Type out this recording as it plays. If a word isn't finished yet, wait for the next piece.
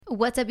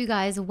What's up, you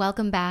guys?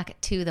 Welcome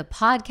back to the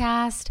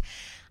podcast.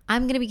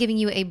 I'm going to be giving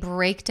you a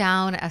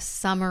breakdown, a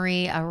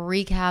summary, a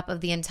recap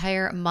of the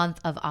entire month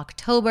of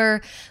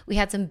October. We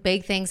had some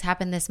big things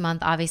happen this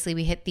month. Obviously,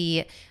 we hit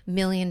the $1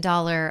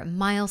 million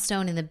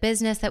milestone in the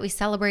business that we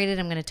celebrated.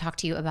 I'm going to talk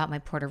to you about my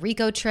Puerto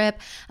Rico trip.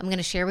 I'm going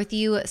to share with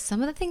you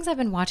some of the things I've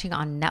been watching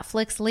on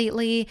Netflix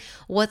lately,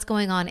 what's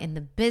going on in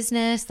the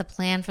business, the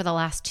plan for the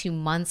last 2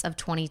 months of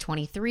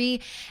 2023,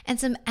 and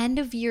some end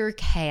of year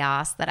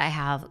chaos that I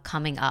have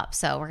coming up.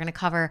 So we're going to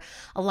cover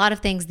a lot of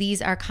things.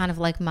 These are kind of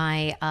like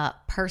my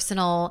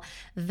personal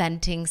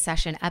venting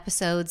session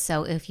episodes.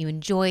 So if you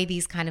enjoy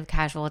these kind of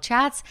casual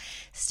chats,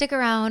 stick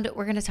around.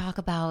 We're going to talk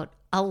about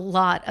a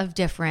lot of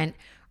different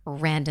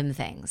random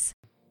things.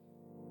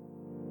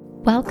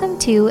 Welcome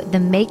to the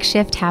Make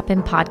Shift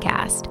Happen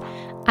podcast.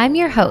 I'm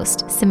your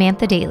host,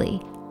 Samantha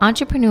Daly,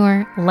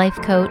 entrepreneur, life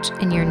coach,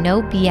 and your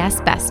no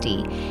BS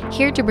bestie,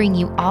 here to bring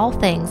you all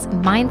things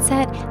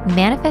mindset,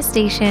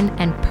 manifestation,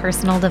 and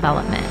personal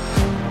development.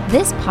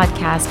 This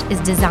podcast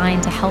is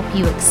designed to help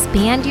you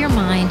expand your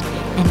mind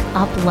and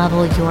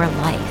up-level your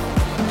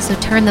life. So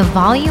turn the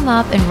volume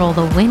up and roll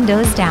the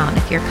windows down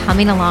if you're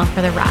coming along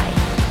for the ride.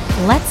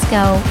 Let's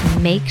go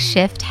make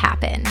shift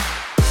happen.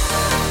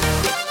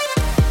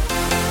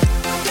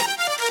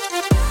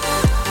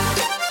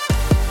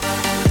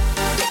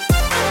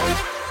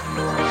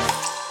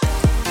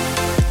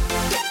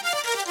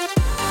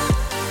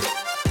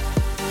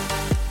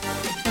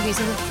 Okay,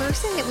 so the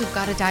first thing that we've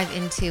got to dive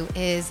into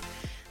is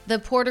the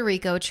Puerto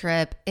Rico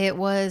trip. It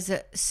was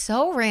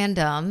so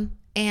random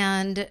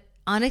and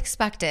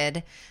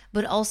unexpected,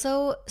 but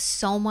also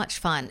so much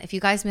fun. If you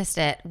guys missed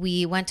it,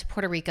 we went to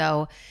Puerto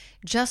Rico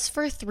just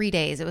for 3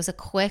 days. It was a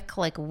quick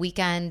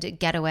weekend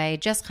getaway,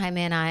 just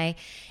Jaime and I,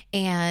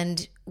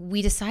 and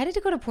we decided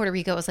to go to Puerto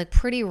Rico. It was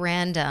pretty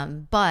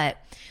random, but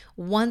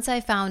once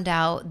I found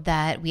out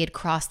that we had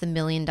crossed the $1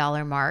 million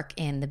mark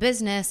in the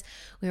business,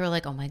 we were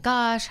like, oh my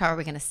gosh, how are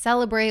we going to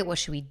celebrate? What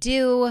should we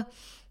do?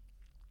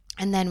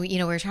 And then,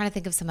 we were trying to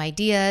think of some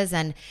ideas,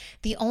 and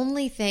the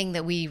only thing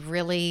that we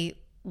really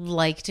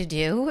like to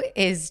do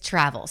is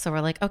travel. So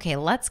we're like, okay,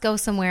 let's go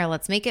somewhere.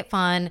 Let's make it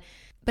fun.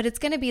 But it's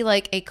going to be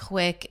like a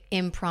quick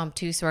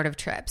impromptu sort of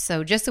trip.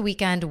 So just a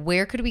weekend,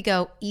 where could we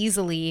go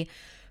easily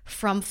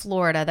from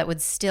Florida that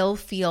would still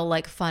feel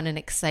like fun and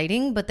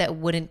exciting, but that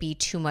wouldn't be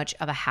too much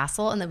of a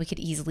hassle and that we could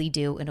easily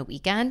do in a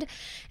weekend?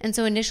 And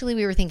so initially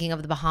we were thinking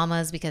of the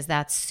Bahamas because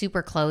that's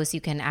super close. You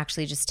can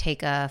actually just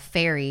take a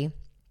ferry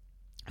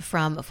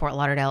from Fort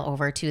Lauderdale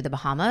over to the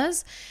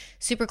Bahamas,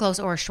 super close,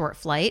 or a short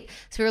flight.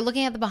 So we were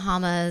looking at the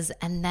Bahamas,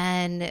 and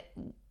then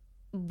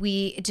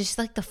we just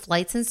the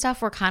flights and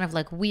stuff were kind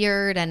of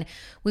weird, and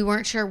we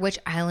weren't sure which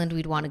island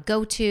we'd want to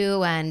go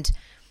to, and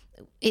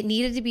it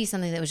needed to be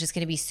something that was just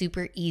going to be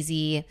super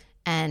easy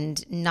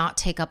and not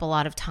take up a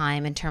lot of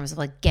time in terms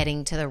of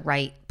getting to the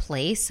right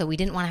place. So we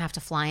didn't want to have to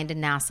fly into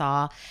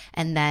Nassau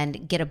and then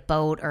get a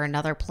boat or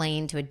another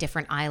plane to a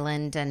different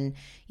island and,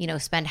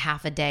 spend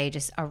half a day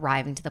just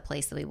arriving to the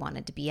place that we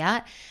wanted to be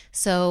at.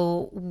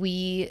 So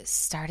we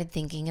started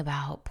thinking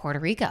about Puerto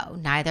Rico.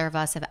 Neither of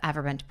us have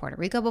ever been to Puerto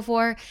Rico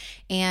before.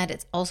 And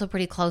it's also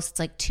pretty close.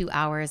 It's 2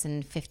 hours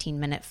and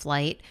 15-minute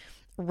flight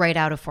right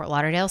out of Fort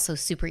Lauderdale. So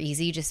super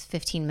easy, just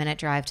 15-minute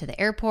drive to the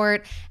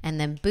airport, and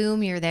then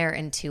boom, you're there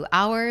in 2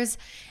 hours.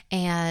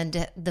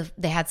 And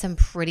they had some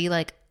pretty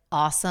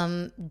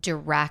awesome,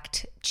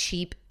 direct,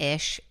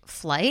 cheap-ish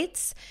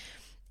flights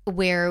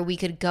where we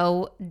could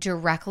go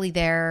directly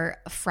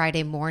there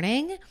Friday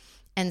morning.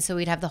 And so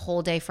we'd have the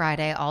whole day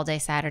Friday, all day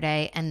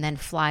Saturday, and then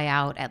fly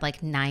out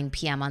at 9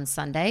 p.m. on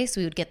Sunday. So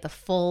we would get the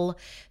full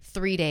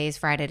 3 days,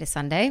 Friday to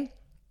Sunday.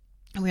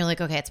 And we were like,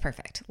 okay, it's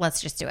perfect.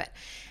 Let's just do it.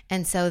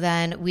 And so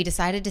then we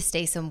decided to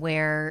stay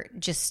somewhere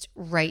just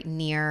right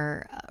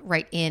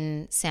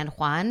in San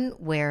Juan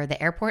where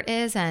the airport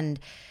is. And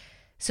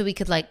so we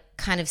could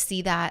kind of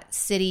see that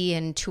city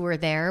and tour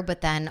there, but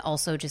then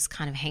also just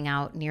kind of hang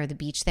out near the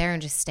beach there and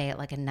just stay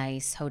at a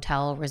nice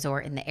hotel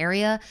resort in the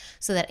area,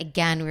 so that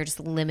again, we were just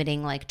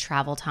limiting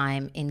travel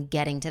time in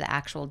getting to the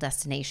actual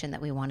destination that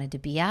we wanted to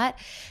be at.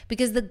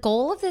 Because the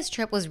goal of this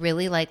trip was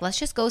really let's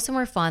just go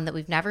somewhere fun that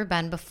we've never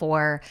been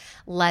before.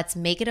 Let's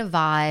make it a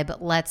vibe.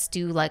 Let's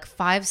do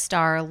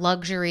 5-star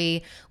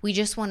luxury. We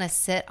just want to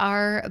sit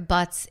our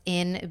butts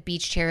in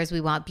beach chairs.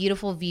 We want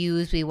beautiful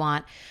views. We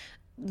want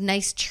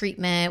nice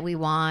treatment. We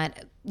want,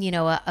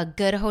 a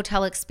good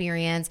hotel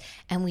experience,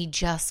 and we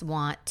just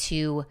want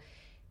to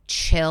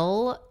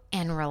chill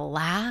and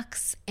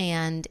relax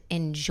and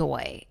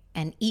enjoy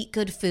and eat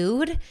good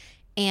food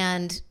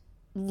and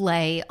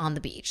lay on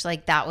the beach.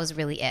 That was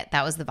really it.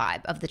 That was the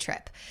vibe of the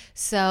trip.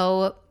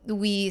 So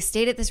we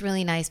stayed at this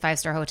really nice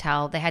 5-star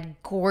hotel. They had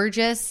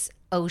gorgeous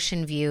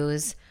ocean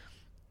views.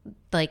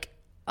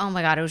 Oh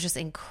my God, it was just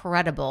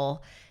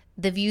incredible.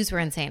 The views were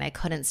insane. I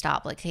couldn't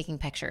stop taking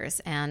pictures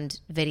and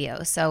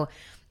videos. So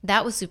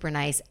that was super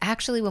nice.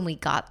 Actually, when we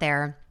got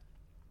there,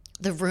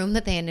 the room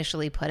that they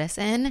initially put us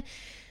in,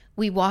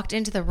 we walked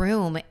into the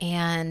room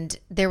and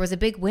there was a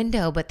big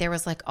window, but there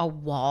was a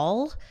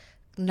wall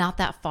not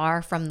that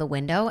far from the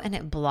window, and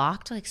it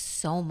blocked like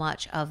so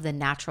much of the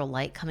natural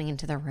light coming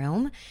into the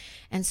room.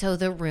 And so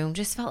the room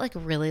just felt like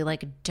really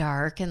like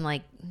dark and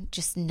like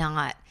just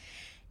not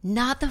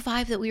the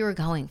vibe that we were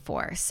going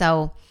for.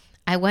 So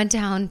I went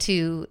down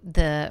to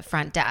the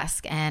front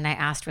desk and I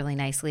asked really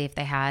nicely if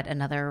they had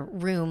another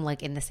room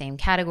like in the same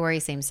category,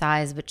 same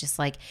size, but just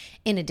like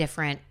in a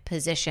different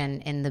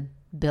position in the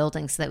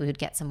building so that we would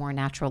get some more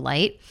natural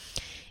light.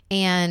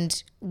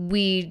 And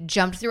we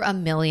jumped through a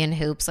million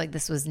hoops. Like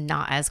this was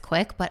not as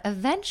quick, but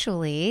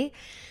eventually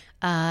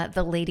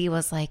the lady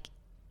was like,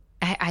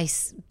 I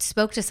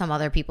spoke to some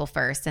other people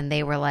first, and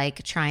they were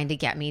like trying to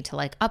get me to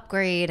like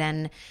upgrade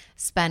and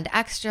spend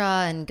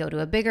extra and go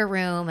to a bigger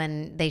room.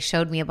 And they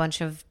showed me a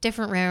bunch of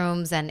different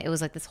rooms, and it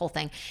was like this whole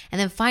thing.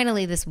 And then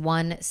finally this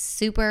one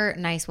super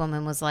nice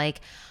woman was like,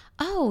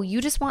 oh,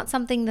 you just want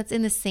something that's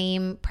in the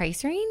same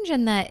price range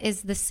and that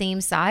is the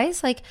same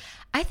size? Like,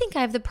 I think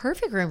I have the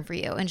perfect room for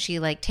you. And she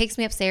like takes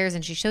me upstairs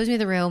and she shows me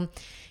the room.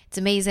 It's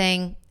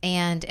amazing.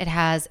 And it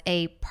has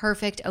a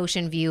perfect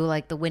ocean view.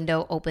 Like the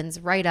window opens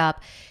right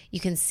up. You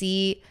can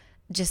see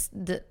just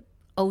the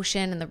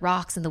ocean and the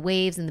rocks and the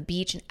waves and the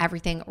beach and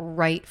everything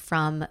right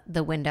from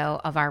the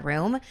window of our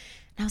room. And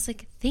I was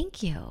like,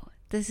 thank you.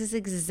 This is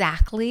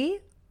exactly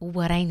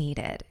what I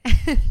needed.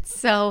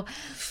 So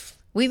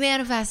we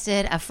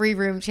manifested a free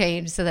room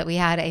change so that we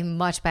had a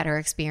much better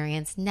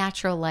experience,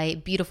 natural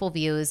light, beautiful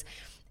views.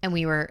 And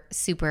we were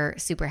super,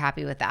 super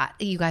happy with that.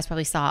 You guys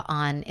probably saw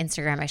on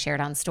Instagram, I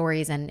shared on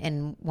stories and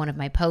in one of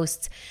my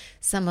posts,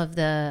 some of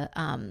the,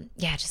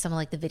 just some of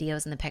like the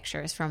videos and the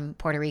pictures from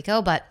Puerto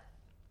Rico, but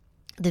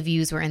the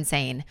views were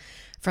insane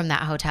from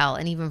that hotel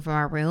and even from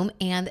our room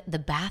and the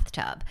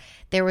bathtub.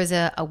 There was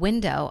a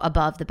window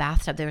above the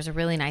bathtub. There was a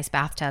really nice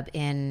bathtub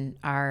in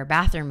our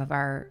bathroom of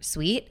our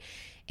suite.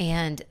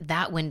 And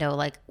that window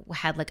like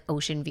had like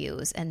ocean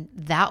views, and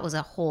that was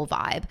a whole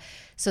vibe.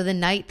 So the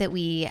night that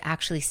we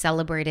actually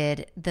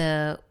celebrated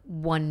the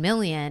 1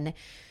 million,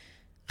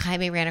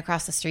 Jaime ran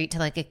across the street to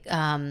like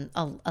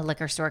a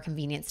liquor store,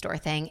 convenience store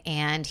thing.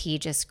 And he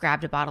just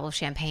grabbed a bottle of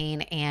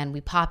champagne and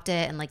we popped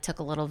it and like took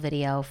a little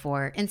video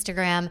for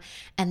Instagram.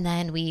 And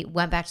then we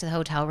went back to the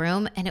hotel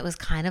room, and it was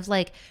kind of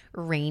like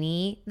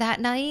rainy that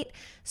night.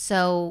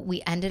 So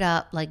we ended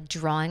up like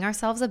drawing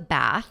ourselves a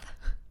bath.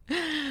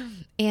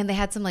 And they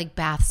had some like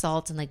bath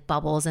salts and like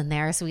bubbles in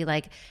there. So we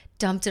like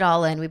dumped it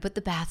all in. We put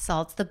the bath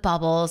salts, the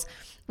bubbles.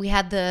 We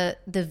had the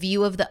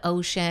view of the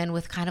ocean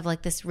with kind of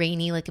like this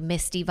rainy, like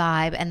misty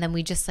vibe. And then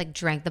we just like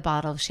drank the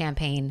bottle of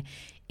champagne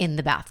in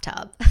the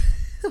bathtub.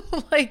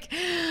 Like,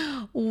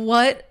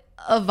 what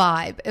a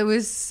vibe. It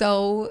was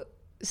so,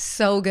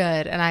 so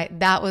good. And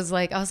I was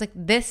like,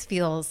 this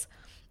feels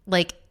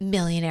like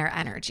millionaire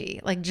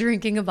energy, like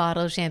drinking a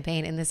bottle of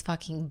champagne in this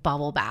fucking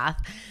bubble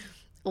bath,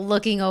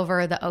 looking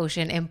over the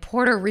ocean in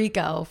Puerto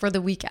Rico for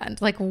the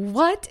weekend. Like,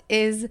 what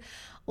is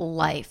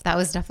life? That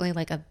was definitely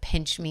like a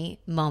pinch me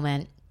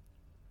moment.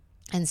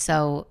 And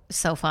so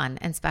fun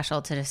and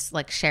special to just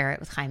like share it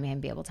with Jaime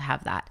and be able to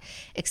have that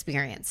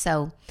experience.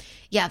 So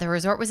yeah, the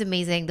resort was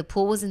amazing. The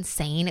pool was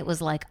insane. It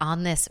was like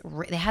on this,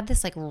 they had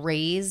this like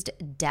raised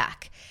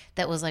deck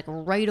that was like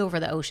right over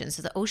the ocean.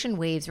 So the ocean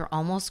waves were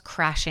almost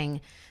crashing.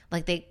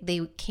 Like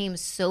they came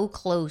so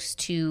close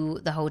to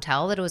the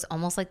hotel that it was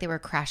almost like they were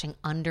crashing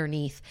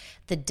underneath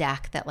the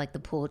deck that like the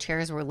pool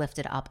chairs were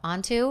lifted up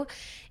onto.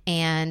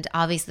 And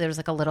obviously there was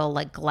like a little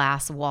like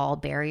glass wall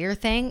barrier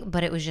thing,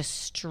 but it was just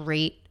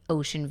straight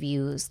ocean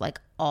views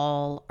like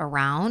all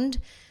around.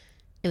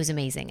 It was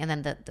amazing. And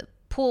then the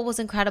pool was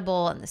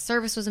incredible and the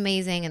service was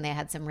amazing, and they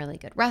had some really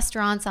good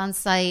restaurants on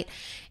site.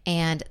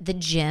 And the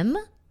gym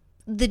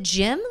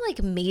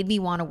like made me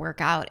want to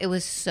work out. It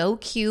was so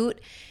cute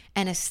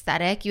and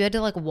aesthetic. You had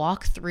to like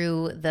walk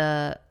through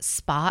the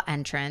spa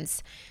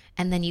entrance,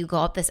 and then you go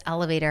up this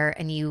elevator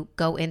and you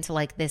go into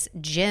like this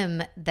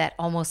gym that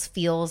almost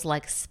feels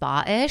like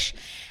spa-ish.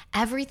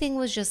 Everything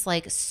was just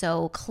like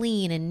so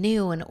clean and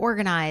new and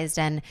organized,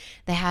 and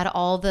they had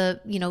all the,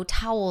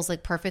 towels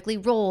like perfectly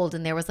rolled,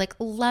 and there was like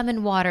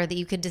lemon water that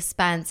you could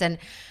dispense, and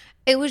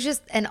it was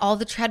just, and all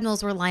the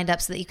treadmills were lined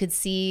up so that you could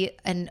see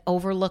and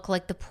overlook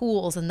like the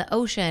pools and the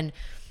ocean.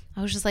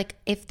 I was just like,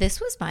 if this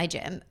was my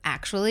gym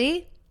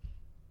actually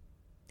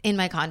in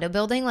my condo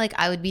building, like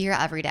I would be here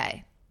every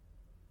day.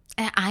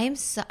 And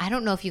I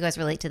don't know if you guys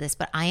relate to this,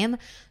 but I am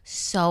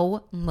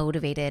so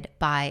motivated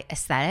by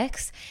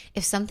aesthetics.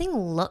 If something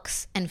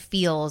looks and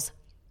feels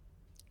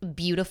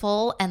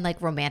beautiful and like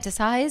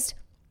romanticized,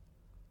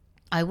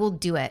 I will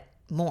do it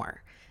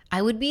more.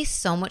 I would be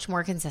so much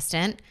more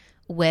consistent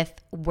with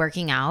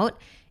working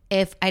out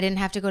if I didn't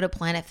have to go to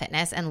Planet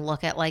Fitness and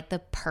look at like the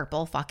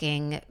purple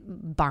fucking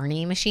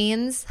Barney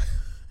machines.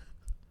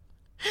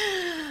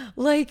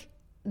 Like,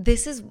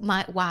 this is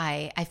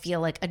why I feel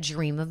like a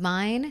dream of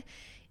mine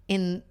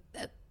in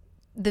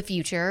the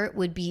future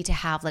would be to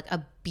have like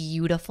a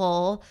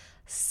beautiful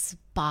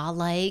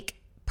spa-like,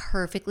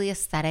 perfectly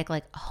aesthetic,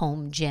 like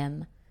home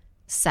gym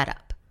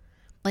setup.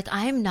 Like,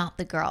 I am not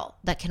the girl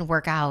that can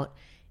work out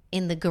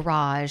in the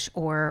garage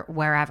or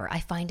wherever. I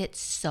find it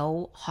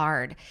so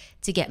hard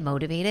to get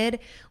motivated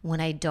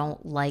when I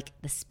don't like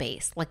the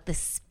space. Like the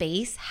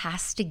space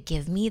has to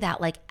give me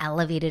that like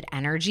elevated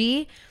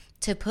energy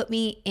to put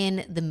me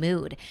in the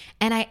mood.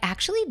 And I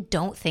actually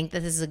don't think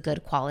that this is a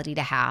good quality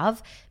to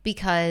have,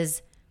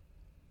 because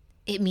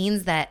it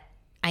means that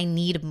I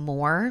need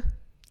more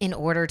in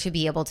order to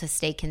be able to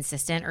stay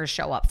consistent or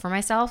show up for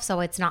myself. So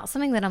it's not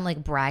something that I'm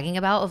like bragging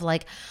about of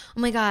like,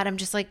 oh my God, I'm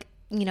just like,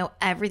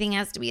 everything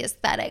has to be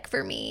aesthetic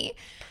for me.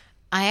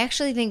 I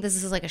actually think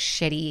this is like a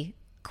shitty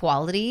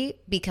quality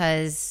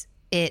because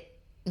it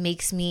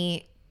makes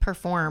me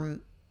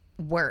perform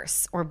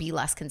worse or be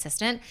less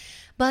consistent.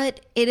 But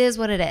it is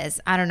what it is.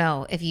 I don't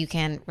know if you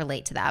can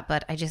relate to that,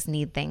 but I just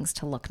need things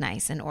to look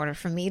nice in order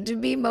for me to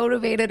be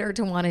motivated or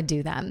to want to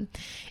do them.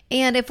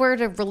 And if we're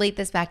to relate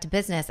this back to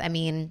business, I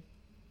mean,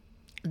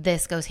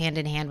 this goes hand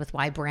in hand with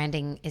why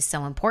branding is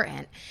so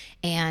important.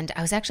 And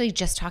I was actually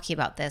just talking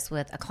about this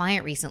with a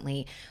client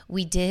recently.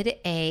 We did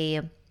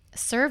a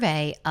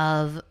survey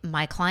of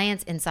my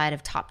clients inside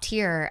of Top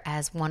Tier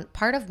as one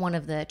part of one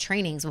of the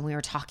trainings when we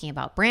were talking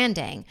about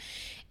branding.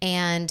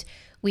 And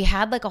we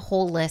had like a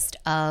whole list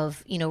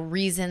of,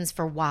 reasons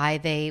for why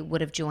they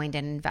would have joined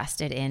and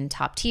invested in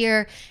Top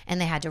Tier,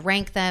 and they had to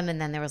rank them. And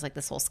then there was like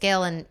this whole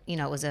scale, and,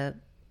 it was a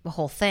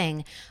whole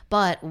thing.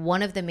 But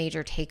one of the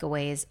major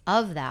takeaways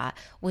of that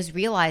was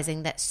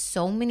realizing that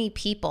so many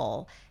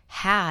people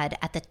had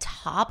at the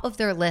top of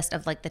their list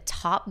of like the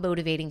top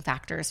motivating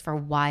factors for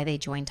why they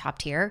joined Top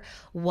Tier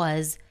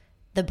was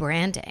the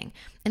branding.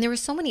 And there were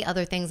so many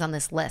other things on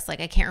this list. Like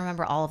I can't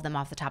remember all of them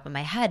off the top of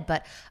my head,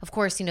 but of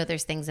course,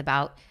 there's things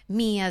about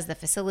me as the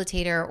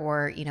facilitator,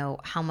 or,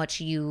 how much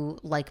you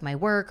like my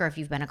work, or if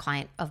you've been a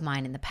client of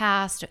mine in the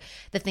past,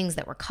 the things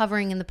that we're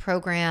covering in the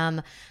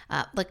program,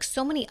 like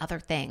so many other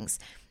things.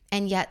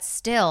 And yet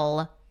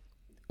still,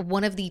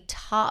 one of the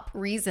top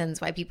reasons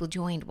why people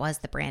joined was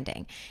the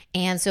branding.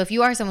 And so if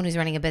you are someone who's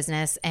running a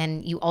business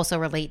and you also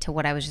relate to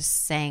what I was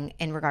just saying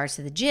in regards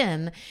to the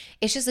gym,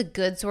 it's just a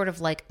good sort of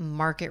like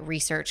market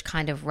research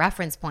kind of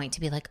reference point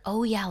to be like,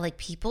 oh yeah, like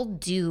people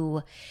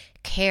do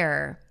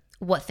care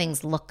what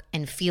things look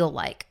and feel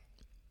like.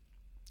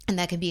 And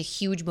that can be a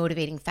huge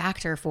motivating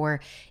factor for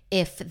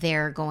if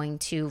they're going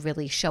to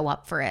really show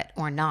up for it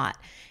or not.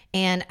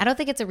 And I don't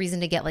think it's a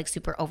reason to get like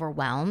super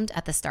overwhelmed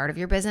at the start of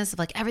your business of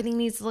like everything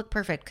needs to look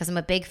perfect, because I'm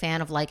a big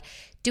fan of like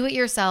do it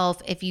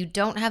yourself. If you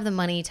don't have the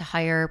money to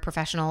hire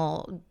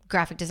professional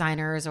graphic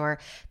designers or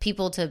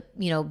people to,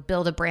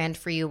 build a brand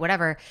for you,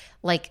 whatever,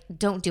 like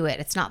don't do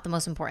it. It's not the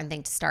most important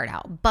thing to start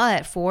out.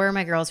 But for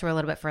my girls who are a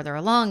little bit further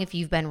along, if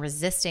you've been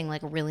resisting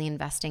like really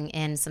investing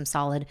in some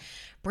solid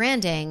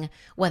branding,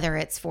 whether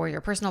it's for your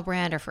personal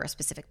brand or for a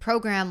specific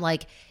program,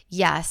 like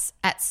yes,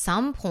 at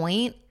some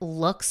point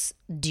looks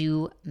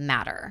do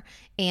matter.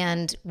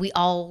 And we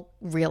all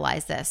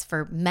realize this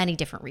for many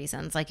different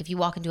reasons. Like if you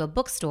walk into a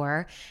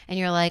bookstore and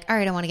you're like, all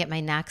right, I want to get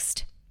my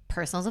next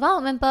personal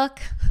development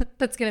book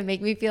that's going to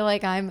make me feel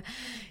like I'm,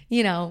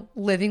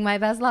 living my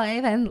best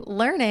life and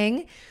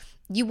learning.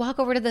 You walk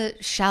over to the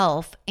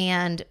shelf,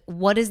 and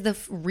what is the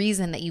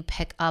reason that you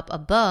pick up a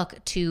book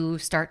to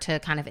start to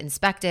kind of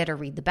inspect it or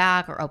read the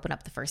back or open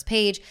up the first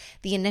page?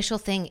 The initial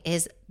thing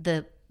is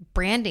the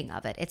branding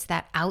of it. It's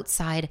that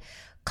outside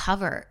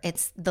cover.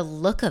 It's the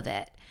look of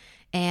it.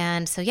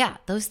 And so, yeah,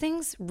 those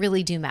things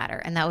really do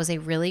matter. And that was a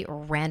really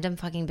random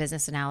fucking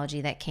business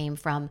analogy that came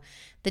from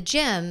the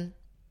gym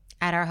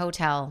at our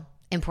hotel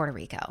in Puerto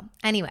Rico.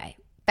 Anyway,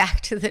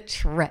 back to the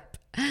trip.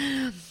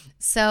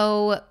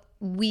 So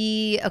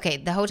the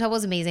hotel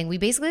was amazing. We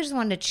basically just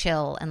wanted to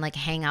chill and like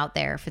hang out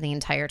there for the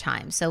entire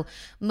time. So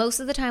most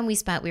of the time we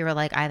spent, we were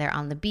like either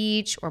on the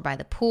beach or by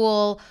the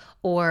pool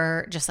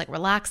or just like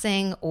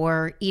relaxing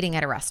or eating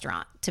at a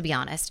restaurant, to be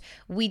honest.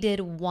 We did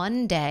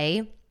one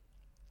day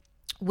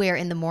where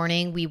in the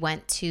morning we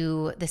went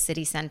to the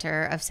city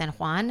center of San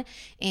Juan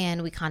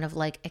and we kind of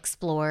like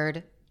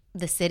explored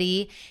the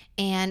city,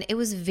 and it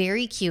was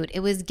very cute.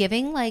 It was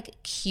giving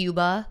like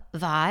Cuba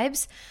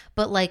vibes,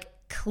 but like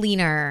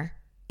cleaner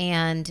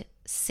and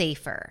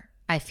safer,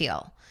 I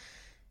feel.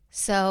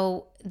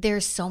 So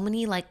there's so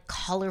many like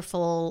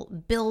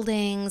colorful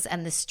buildings,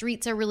 and the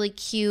streets are really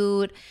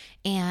cute.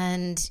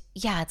 And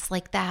yeah, it's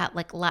like that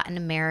like Latin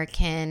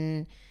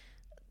American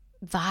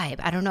vibe.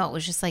 I don't know. It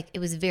was just like, it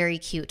was very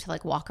cute to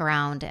like walk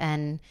around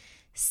and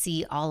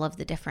see all of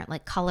the different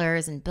like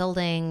colors and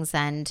buildings.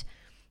 And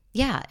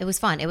yeah, it was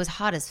fun. It was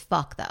hot as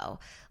fuck though.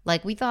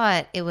 Like we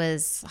thought it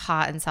was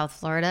hot in South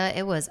Florida.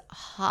 It was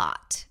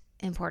hot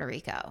in Puerto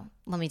Rico.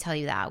 Let me tell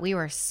you that. We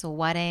were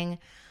sweating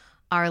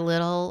our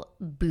little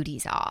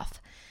booties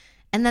off.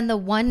 And then the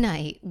one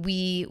night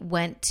we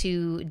went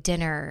to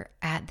dinner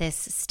at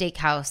this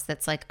steakhouse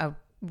that's like a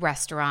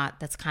restaurant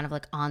that's kind of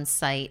like on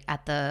site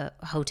at the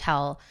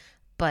hotel,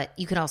 but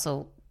you can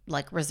also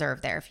like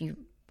reserve there if you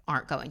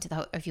aren't going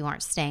to if you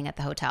aren't staying at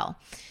the hotel.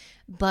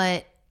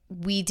 But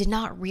we did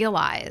not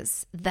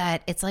realize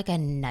that it's like a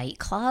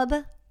nightclub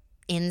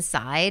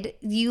inside.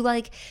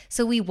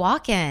 So we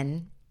walk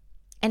in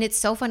And it's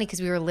so funny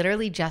because we were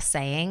literally just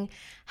saying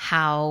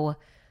how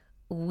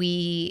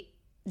we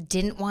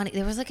didn't want –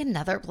 there was like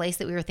another place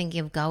that we were thinking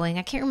of going.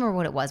 I can't remember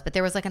what it was, but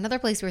there was like another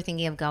place we were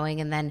thinking of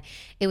going, and then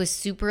it was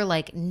super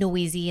like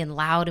noisy and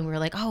loud, and we were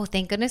like, oh,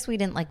 thank goodness we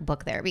didn't like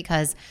book there,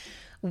 because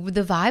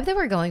the vibe that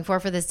we're going for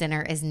this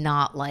dinner is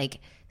not like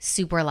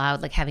super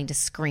loud, like having to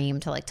scream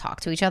to like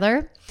talk to each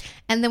other.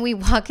 And then we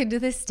walk into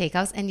this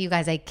steakhouse, and you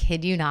guys, I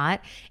kid you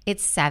not,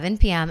 it's 7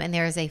 p.m. and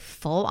there is a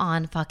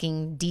full-on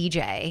fucking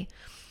DJ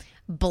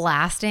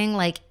blasting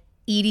like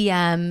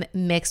EDM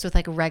mixed with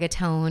like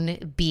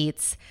reggaeton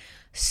beats,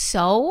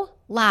 so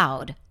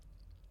loud.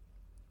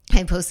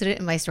 I posted it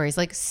in my stories,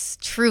 like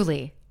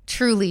truly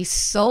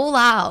so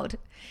loud.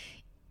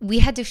 We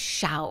had to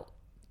shout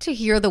to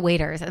hear the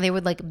waiters, and they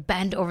would like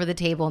bend over the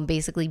table and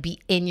basically be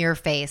in your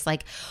face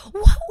like,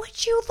 what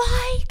would you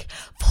like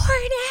for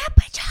an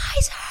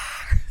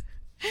appetizer?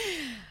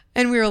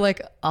 And we were like,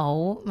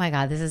 oh my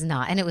God, this is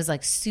not. And it was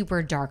like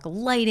super dark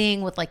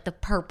lighting with like the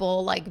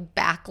purple like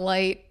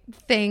backlight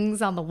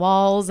things on the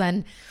walls.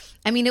 And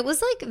I mean, it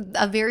was like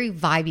a very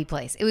vibey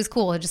place. It was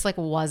cool. It just like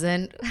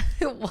wasn't,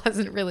 it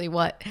wasn't really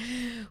what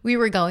we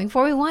were going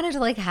for. We wanted to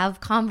like have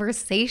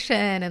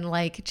conversation and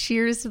like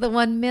cheers to the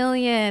 1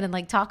 million and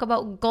like talk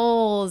about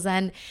goals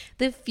and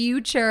the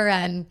future.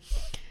 And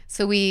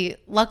so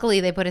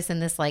luckily they put us in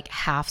this like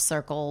half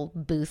circle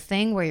booth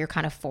thing where you're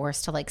kind of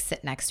forced to like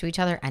sit next to each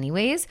other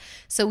anyways.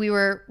 So we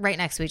were right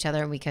next to each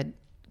other and we could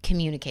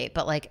communicate,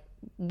 but like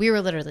we were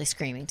literally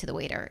screaming to the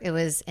waiter. It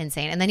was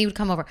insane. And then he would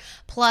come over.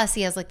 Plus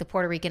he has like the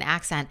Puerto Rican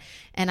accent.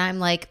 And I'm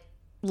like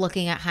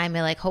looking at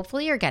Jaime like,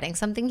 hopefully you're getting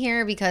something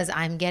here, because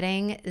I'm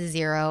getting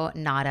zero,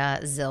 nada,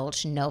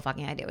 zilch, no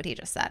fucking idea what he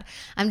just said.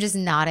 I'm just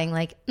nodding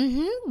like,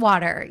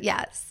 water,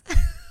 yes.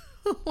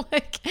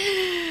 Like,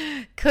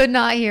 could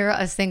not hear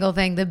a single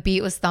thing. The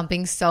beat was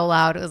thumping so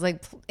loud. It was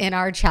like in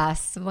our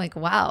chests. I'm like,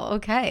 wow,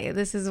 okay,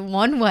 this is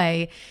one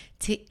way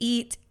to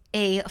eat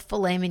a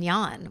filet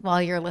mignon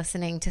while you're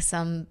listening to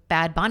some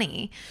Bad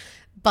Bunny.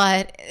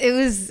 But it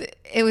was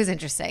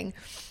interesting.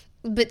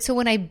 But so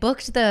when I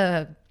booked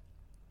the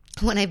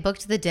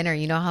dinner,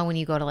 you know how when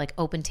you go to like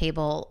Open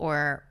Table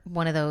or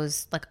one of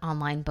those like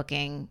online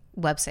booking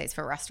websites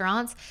for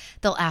restaurants,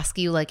 they'll ask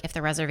you like if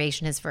the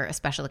reservation is for a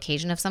special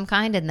occasion of some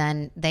kind, and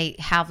then they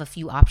have a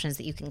few options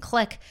that you can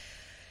click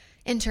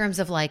in terms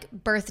of like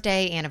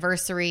birthday,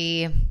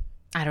 anniversary,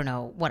 I don't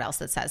know what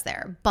else it says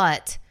there.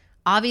 But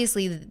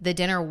obviously the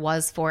dinner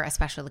was for a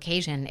special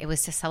occasion. It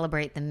was to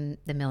celebrate the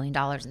 $1 million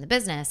in the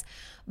business,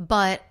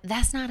 but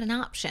that's not an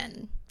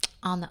option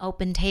on the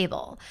Open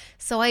Table.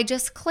 So I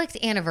just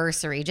clicked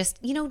anniversary, just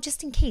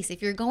in case.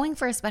 If you're going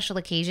for a special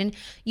occasion,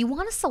 you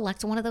want to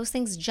select one of those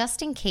things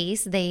just in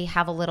case they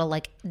have a little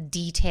like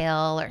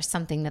detail or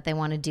something that they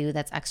want to do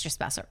that's extra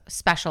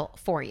special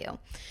for you.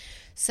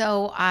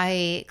 So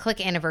I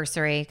click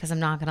anniversary because I'm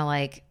not going to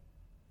like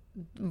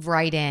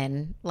write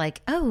in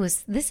like, oh,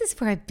 this is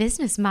for a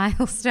business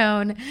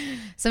milestone.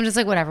 So I'm just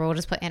like, whatever, we'll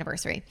just put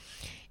anniversary.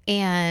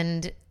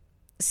 And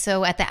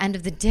so at the end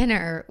of the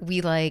dinner, we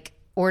like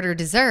order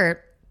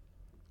dessert,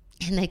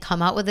 and they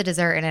come out with a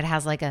dessert, and it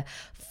has like a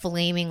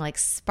flaming like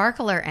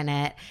sparkler in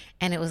it,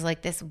 and it was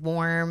like this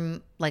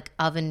warm like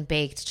oven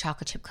baked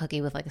chocolate chip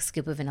cookie with like a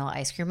scoop of vanilla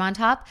ice cream on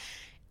top.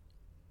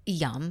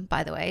 Yum,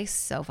 by the way,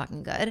 so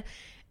fucking good.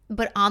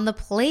 But on the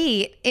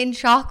plate in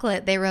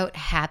chocolate they wrote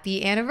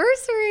happy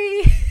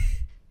anniversary.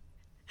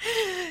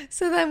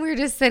 So then we were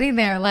just sitting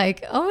there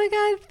like, oh my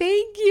God,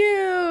 thank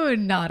you.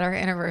 Not our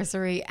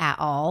anniversary at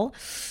all.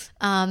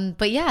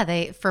 But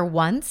yeah, for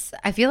once,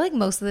 I feel like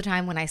most of the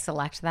time when I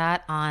select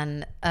that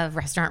on a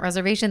restaurant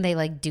reservation, they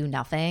like do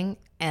nothing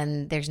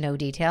and there's no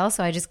detail.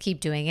 So I just keep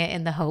doing it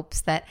in the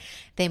hopes that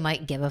they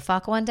might give a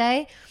fuck one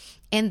day.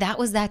 And that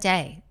was that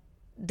day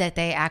that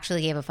they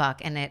actually gave a fuck,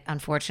 and it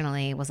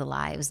unfortunately was a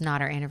lie. It was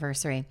not our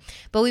anniversary,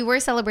 but we were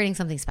celebrating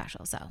something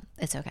special, so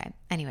it's okay.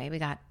 Anyway, we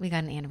got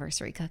an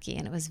anniversary cookie,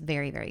 and it was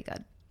very, very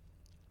good.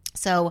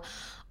 So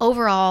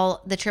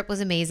overall, the trip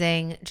was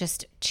amazing.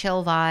 Just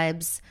chill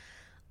vibes,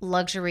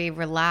 luxury,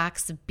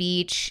 relaxed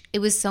beach. It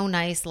was so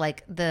nice,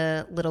 like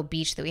the little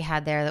beach that we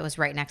had there that was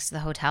right next to the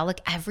hotel.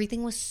 Like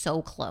everything was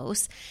so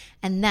close.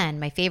 And then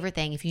my favorite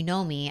thing, if you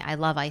know me, I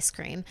love ice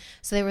cream.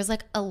 So there was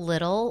like a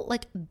little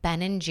like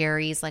Ben and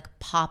Jerry's like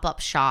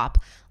pop-up shop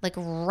like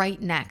right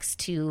next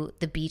to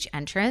the beach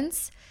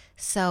entrance.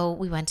 So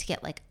we went to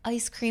get like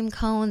ice cream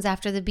cones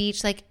after the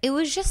beach. Like it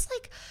was just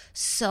like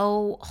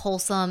so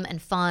wholesome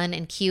and fun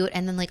and cute.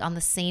 And then like on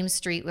the same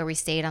street where we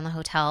stayed on the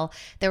hotel,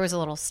 there was a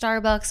little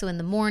Starbucks. So in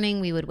the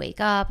morning we would wake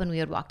up and we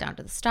would walk down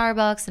to the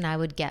Starbucks and I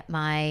would get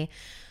my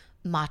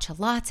matcha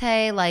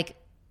latte. Like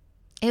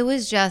it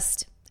was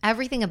just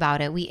everything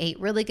about it. We ate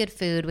really good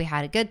food. We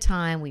had a good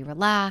time. We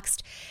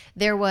relaxed.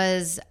 There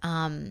was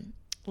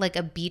like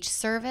a beach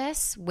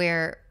service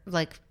where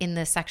like in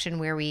the section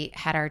where we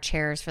had our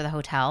chairs for the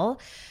hotel.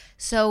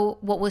 So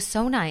what was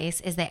so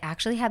nice is they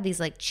actually had these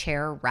like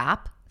chair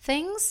wrap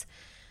things.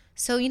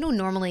 So, you know,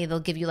 normally they'll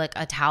give you like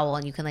a towel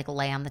and you can like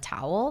lay on the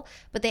towel,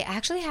 but they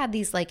actually had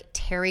these like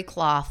terry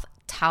cloth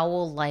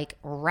towel-like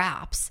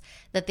wraps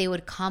that they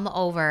would come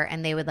over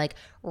and they would like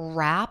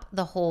wrap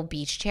the whole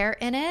beach chair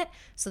in it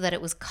so that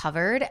it was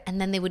covered. And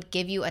then they would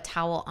give you a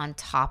towel on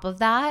top of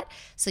that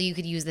so you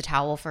could use the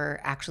towel for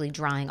actually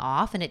drying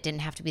off and it didn't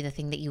have to be the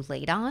thing that you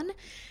laid on.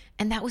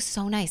 And that was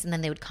so nice. And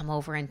then they would come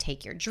over and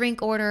take your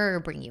drink order or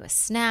bring you a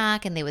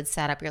snack, and they would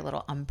set up your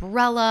little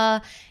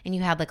umbrella, and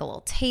you had like a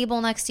little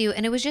table next to you.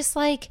 And it was just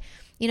like,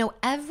 you know,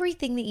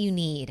 everything that you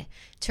need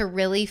to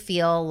really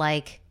feel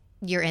like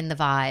you're in the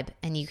vibe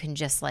and you can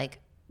just like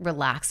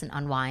relax and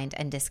unwind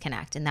and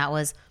disconnect. And that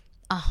was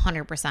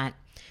 100%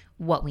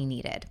 what we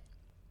needed.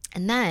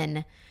 And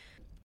then,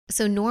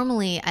 so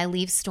normally I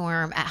leave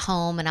Storm at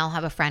home and I'll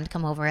have a friend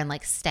come over and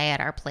like stay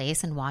at our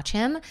place and watch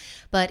him.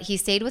 But he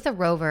stayed with a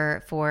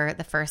rover for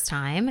the first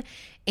time.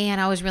 And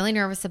I was really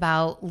nervous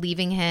about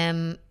leaving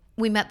him.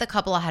 We met the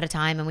couple ahead of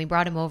time and we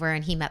brought him over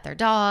and he met their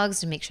dogs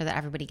to make sure that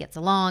everybody gets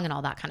along and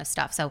all that kind of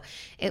stuff. So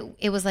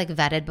it was like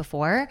vetted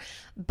before.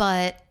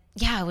 But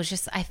yeah, it was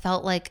just, I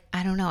felt like,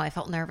 I don't know, I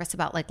felt nervous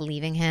about like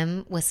leaving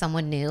him with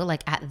someone new,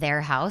 like at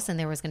their house, and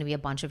there was going to be a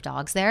bunch of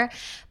dogs there,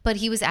 but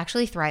he was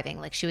actually thriving.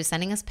 Like she was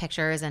sending us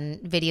pictures and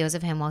videos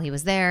of him while he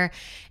was there.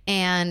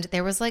 And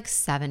there was like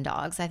 7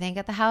 dogs, I think,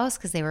 at the house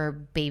because they were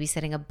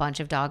babysitting a bunch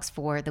of dogs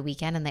for the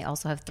weekend. And they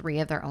also have 3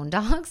 of their own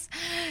dogs.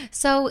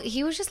 So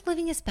he was just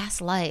living his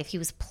best life. He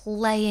was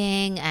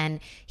playing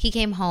and he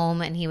came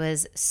home and he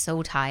was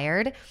so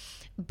tired.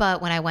 But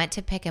when I went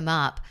to pick him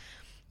up,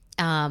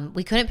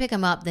 we couldn't pick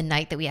him up the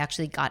night that we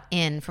actually got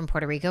in from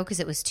Puerto Rico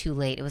because it was too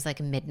late. It was like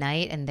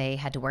midnight and they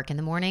had to work in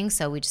the morning.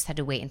 So we just had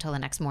to wait until the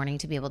next morning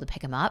to be able to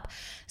pick him up.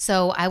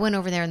 So I went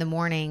over there in the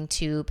morning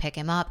to pick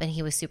him up and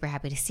he was super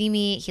happy to see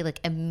me. He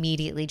like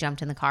immediately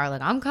jumped in the car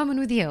like, I'm coming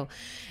with you.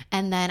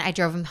 And then I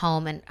drove him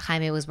home and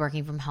Jaime was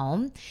working from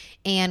home.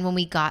 And when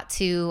we got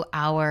to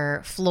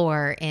our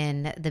floor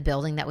in the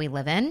building that we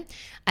live in,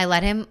 I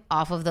let him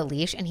off of the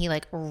leash and he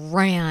like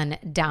ran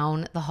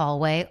down the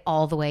hallway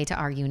all the way to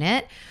our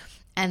unit.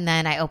 And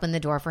then I opened the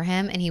door for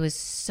him and he was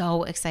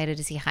so excited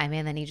to see Jaime.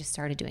 And then he just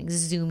started doing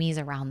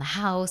zoomies around the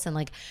house and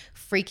like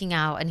freaking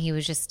out. And he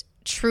was just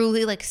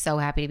truly like so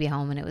happy to be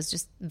home. And it was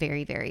just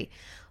very, very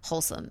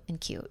wholesome and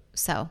cute.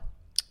 So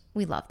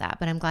we love that.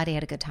 But I'm glad he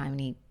had a good time and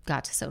he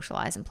got to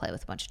socialize and play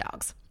with a bunch of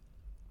dogs.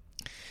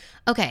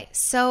 Okay,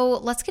 so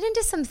let's get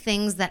into some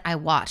things that I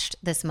watched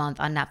this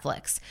month on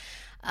Netflix.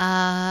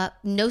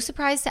 No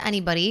surprise to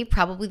anybody,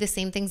 probably the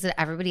same things that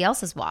everybody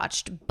else has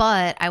watched,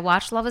 but I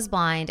watched Love is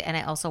Blind and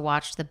I also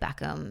watched the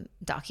Beckham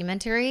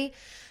documentary.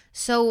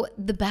 So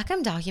the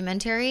Beckham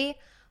documentary,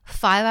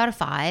 5 out of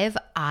 5,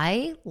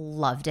 I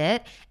loved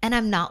it. And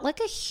I'm not like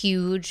a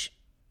huge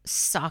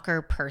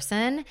soccer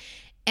person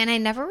and I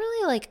never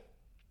really like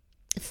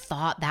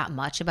thought that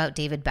much about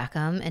David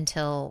Beckham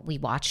until we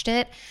watched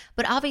it.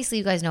 But obviously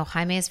you guys know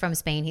Jaime is from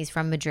Spain. He's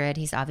from Madrid.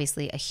 He's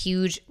obviously a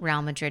huge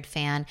Real Madrid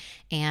fan.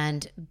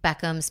 And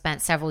Beckham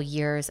spent several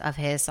years of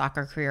his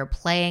soccer career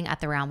playing at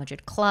the Real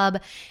Madrid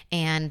club.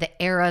 And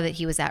the era that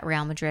he was at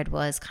Real Madrid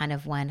was kind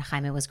of when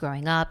Jaime was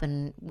growing up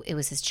and it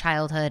was his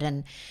childhood.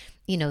 And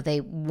you know, they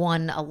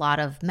won a lot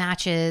of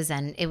matches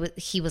and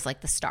he was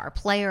like the star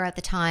player at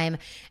the time.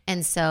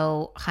 And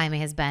so Jaime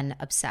has been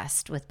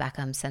obsessed with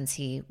Beckham since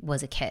he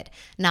was a kid,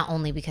 not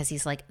only because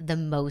he's like the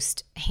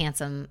most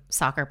handsome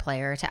soccer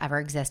player to ever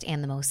exist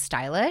and the most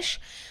stylish,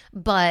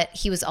 but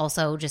he was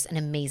also just an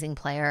amazing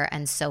player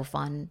and so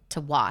fun to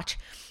watch.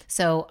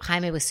 So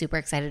Jaime was super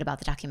excited about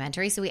the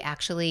documentary. So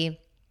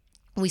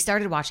we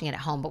started watching it at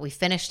home, but we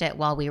finished it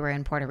while we were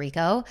in Puerto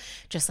Rico,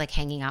 just like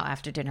hanging out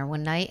after dinner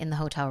one night in the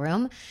hotel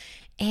room.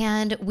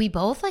 And we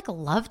both like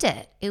loved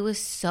it. It was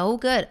so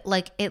good.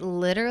 Like it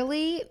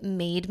literally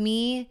made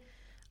me,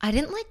 I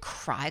didn't like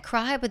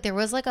cry, but there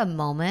was like a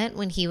moment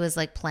when he was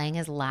like playing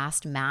his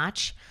last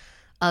match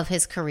of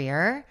his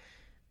career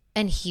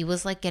and he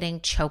was like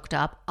getting choked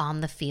up on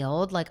the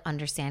field, like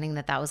understanding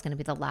that that was going to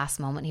be the last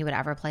moment he would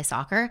ever play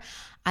soccer.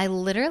 I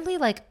literally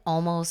like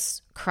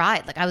almost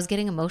cried. Like I was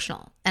getting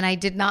emotional and I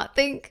did not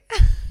think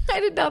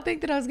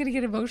that I was going to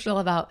get emotional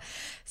about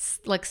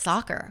like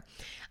soccer.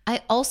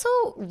 I also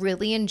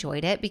really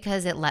enjoyed it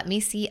because it let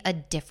me see a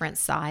different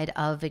side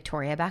of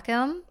Victoria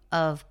Beckham,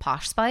 of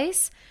Posh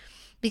Spice,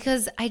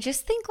 because I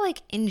just think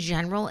like in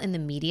general in the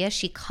media,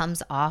 she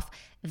comes off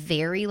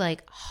very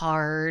like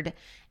hard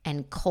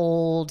and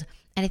cold.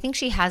 And I think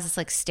she has this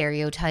like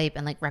stereotype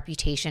and like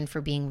reputation for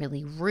being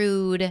really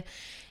rude.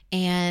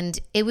 And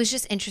it was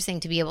just interesting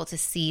to be able to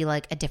see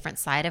like a different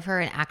side of her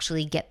and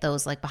actually get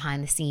those like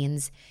behind the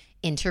scenes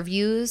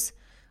interviews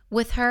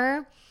with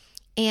her.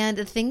 And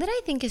the thing that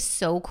I think is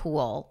so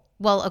cool,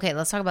 well, okay,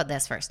 let's talk about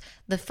this first.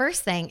 The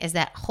first thing is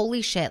that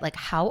holy shit, like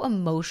how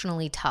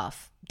emotionally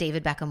tough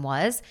David Beckham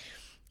was.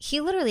 He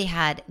literally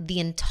had the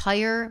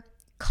entire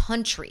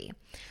country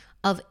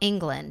of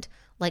England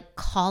like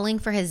calling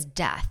for his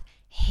death,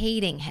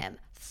 hating him,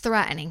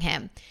 threatening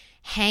him,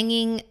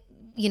 hanging,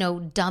 you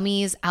know,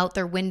 dummies out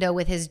their window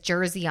with his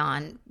jersey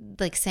on,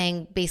 like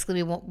saying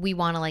basically we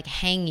want to like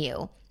hang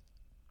you.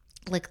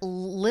 like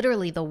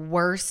literally the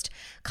worst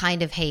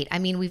kind of hate. I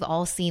mean, we've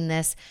all seen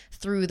this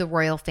through the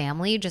royal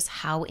family, just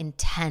how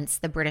intense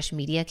the British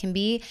media can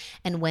be.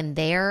 And when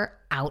they're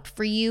out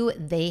for you,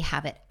 they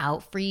have it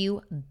out for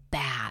you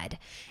bad.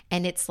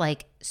 And it's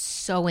like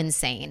so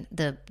insane.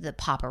 The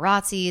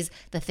paparazzis,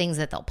 the things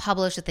that they'll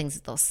publish, the things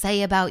that they'll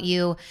say about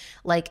you,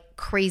 like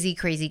crazy,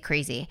 crazy,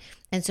 crazy.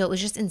 And so it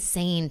was just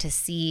insane to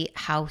see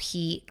how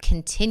he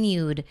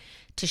continued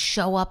to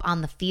show up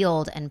on the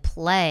field and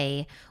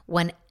play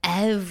when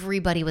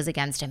everybody was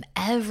against him.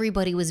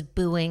 Everybody was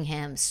booing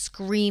him,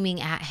 screaming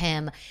at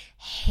him,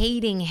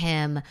 hating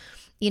him,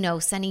 you know,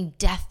 sending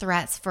death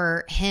threats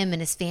for him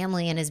and his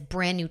family and his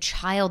brand new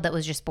child that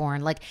was just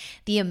born. Like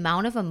the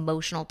amount of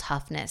emotional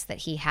toughness that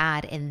he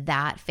had in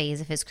that phase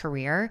of his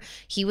career.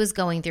 He was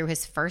going through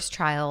his first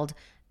child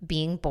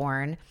being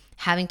born,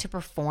 having to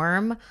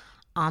perform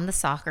on the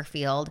soccer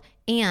field,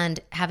 and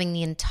having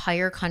the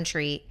entire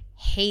country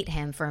hate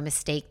him for a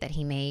mistake that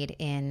he made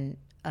in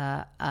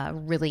a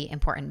really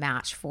important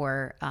match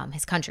for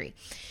his country.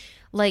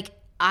 Like,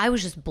 I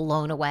was just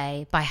blown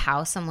away by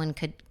how someone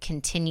could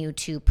continue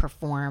to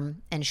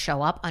perform and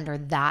show up under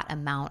that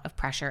amount of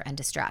pressure and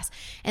distress.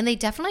 And they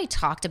definitely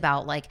talked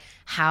about like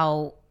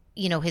how,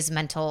 you know, his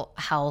mental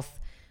health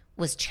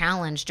was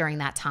challenged during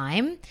that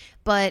time,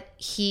 but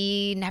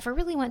he never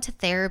really went to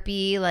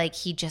therapy. Like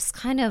he just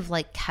kind of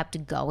like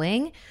kept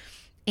going.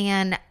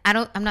 And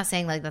I'm not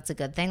saying like that's a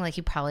good thing. Like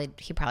he probably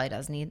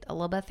does need a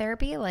little bit of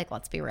therapy. Like,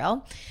 let's be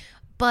real.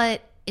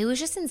 But it was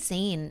just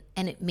insane.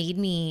 And it made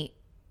me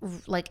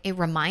like, it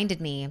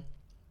reminded me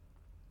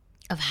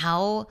of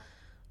how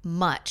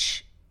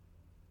much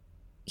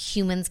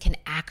humans can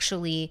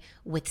actually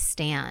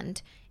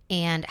withstand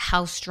and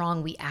how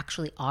strong we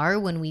actually are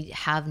when we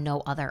have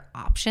no other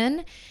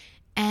option.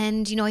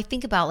 And, you know, I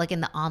think about like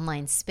in the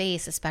online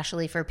space,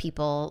 especially for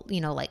people, you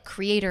know, like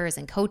creators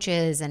and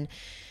coaches and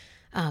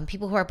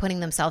people who are putting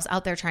themselves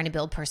out there trying to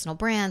build personal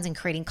brands and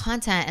creating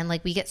content. And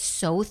like we get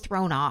so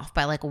thrown off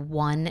by like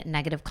one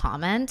negative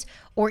comment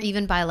or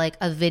even by like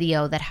a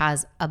video that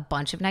has a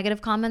bunch of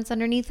negative comments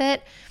underneath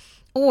it.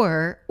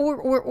 Or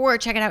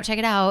check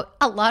it out.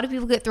 A lot of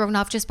people get thrown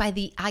off just by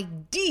the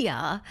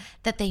idea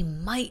that they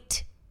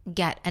might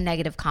get a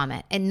negative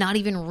comment and not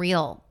even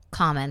real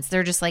comments.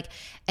 They're just like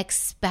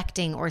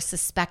expecting or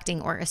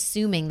suspecting or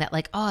assuming that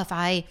like, oh, if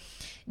I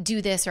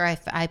do this or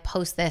if I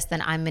post this,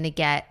 then I'm going to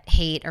get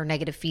hate or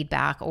negative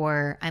feedback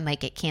or I might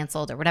get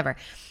canceled or whatever.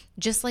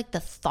 Just like the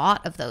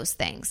thought of those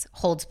things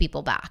holds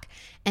people back.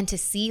 And to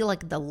see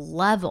like the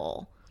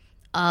level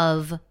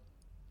of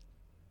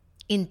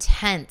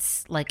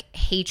intense like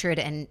hatred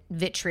and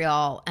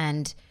vitriol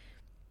and,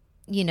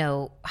 you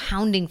know,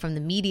 hounding from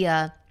the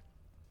media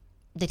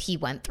that he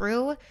went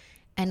through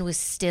and was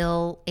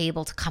still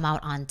able to come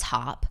out on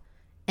top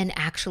and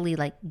actually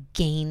like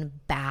gain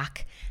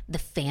back the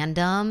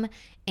fandom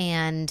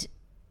and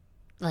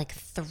like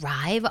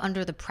thrive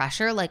under the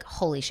pressure. Like,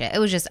 holy shit. It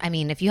was just, I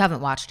mean, if you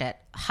haven't watched it,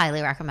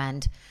 highly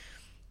recommend.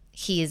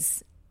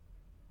 He's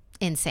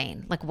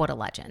insane. Like, what a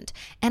legend.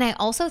 And I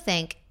also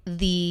think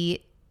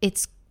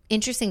it's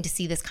interesting to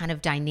see this kind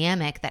of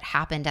dynamic that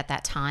happened at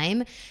that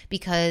time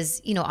because,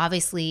 you know,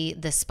 obviously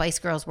the Spice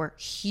Girls were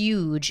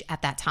huge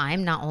at that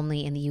time, not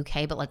only in the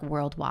UK, but like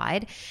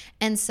worldwide.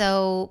 And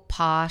so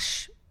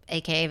Posh,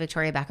 aka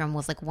Victoria Beckham,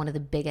 was like one of the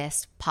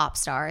biggest pop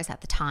stars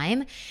at the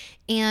time.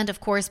 And of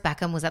course,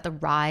 Beckham was at the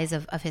rise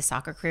of his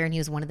soccer career, and he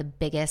was one of the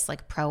biggest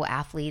like pro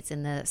athletes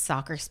in the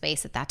soccer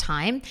space at that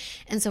time.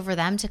 And so for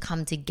them to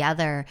come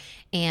together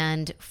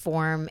and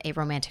form a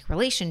romantic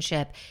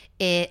relationship,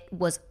 it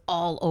was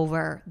all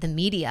over the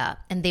media,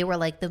 and they were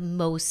like the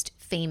most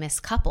famous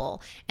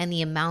couple, and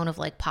the amount of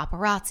like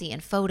paparazzi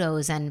and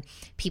photos and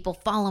people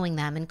following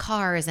them in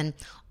cars and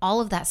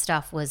all of that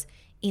stuff was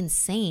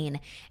insane.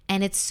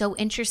 And it's so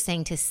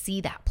interesting to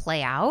see that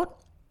play out.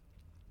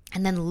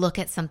 And then look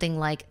at something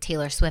like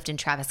Taylor Swift and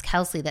Travis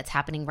Kelce that's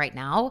happening right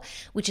now,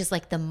 which is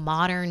like the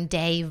modern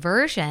day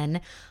version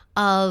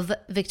of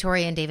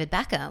Victoria and David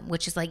Beckham,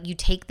 which is like you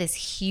take this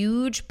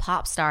huge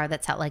pop star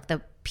that's at like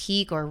the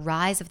peak or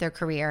rise of their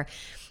career,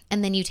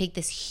 and then you take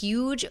this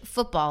huge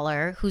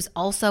footballer who's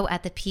also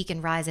at the peak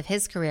and rise of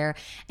his career,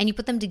 and you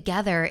put them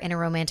together in a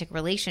romantic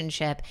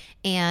relationship,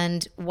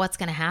 and what's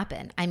going to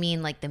happen? I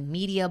mean, like the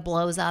media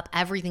blows up,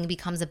 everything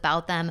becomes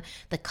about them.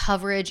 The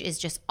coverage is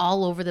just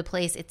all over the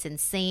place. It's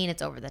insane.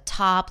 It's over the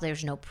top.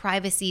 There's no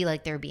privacy.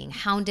 Like they're being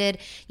hounded.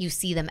 You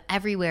see them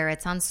everywhere.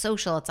 It's on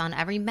social. It's on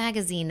every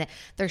magazine.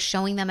 They're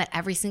showing them at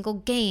every single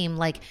game.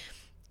 Like,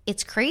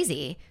 it's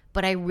crazy.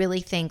 But I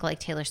really think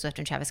like Taylor Swift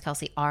and Travis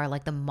Kelce are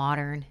like the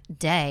modern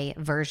day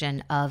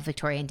version of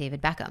Victoria and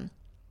David Beckham.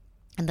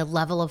 And the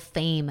level of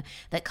fame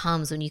that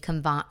comes when you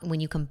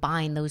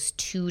combine those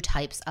two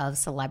types of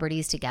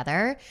celebrities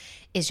together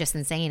is just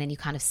insane. And you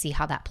kind of see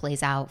how that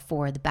plays out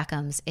for the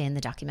Beckhams in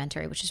the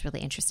documentary, which is really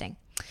interesting.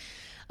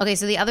 Okay,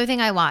 so the other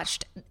thing I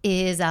watched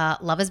is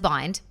Love is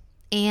Blind.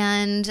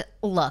 And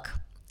look,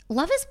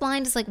 Love is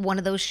Blind is like one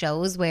of those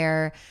shows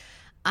where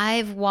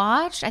I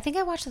think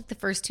I watched like the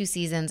first two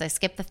seasons. I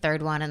skipped the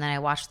third one and then I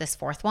watched this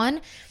fourth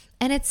one.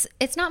 And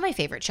it's not my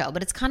favorite show,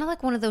 but it's kind of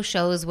like one of those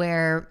shows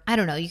where, I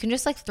don't know, you can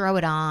just like throw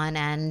it on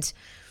and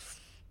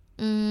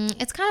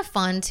it's kind of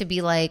fun to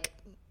be like,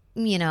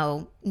 you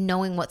know,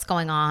 knowing what's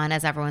going on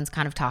as everyone's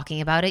kind of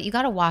talking about it. You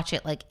got to watch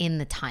it like in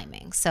the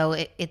timing. So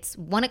it's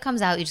when it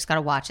comes out, you just got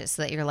to watch it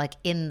so that you're like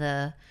in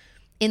the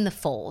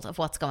fold of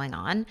what's going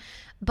on.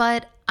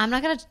 But I'm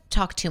not going to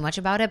talk too much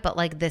about it, but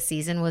like this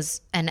season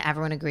was, and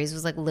everyone agrees,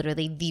 was like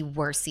literally the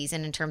worst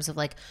season in terms of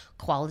like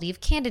quality of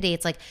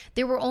candidates. Like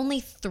there were only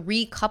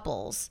 3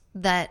 couples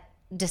that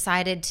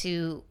decided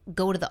to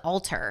go to the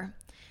altar,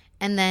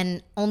 and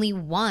then only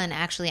one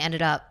actually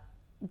ended up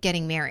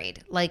getting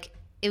married. Like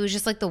it was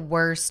just like the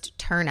worst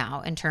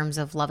turnout in terms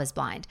of Love is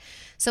Blind.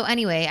 So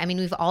anyway, I mean,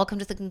 we've all come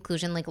to the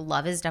conclusion like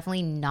Love is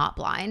definitely not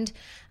blind.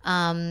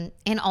 And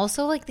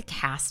also like the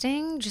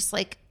casting, just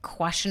like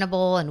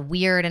questionable and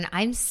weird. And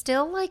I'm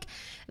still like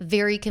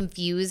very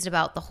confused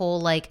about the whole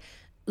like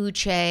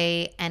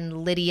Uche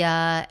and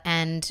Lydia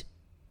and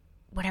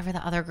whatever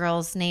the other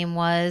girl's name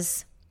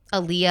was,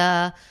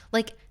 Aaliyah.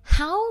 Like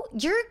how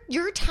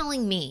you're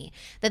telling me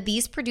that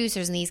these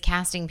producers and these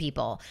casting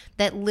people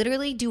that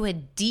literally do a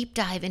deep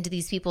dive into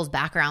these people's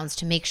backgrounds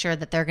to make sure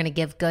that they're going to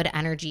give good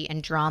energy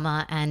and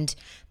drama and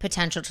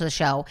potential to the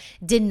show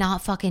did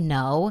not fucking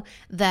know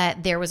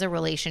that there was a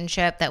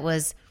relationship that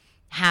was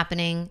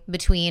happening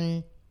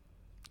between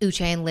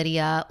Uche and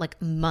Lydia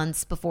like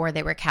months before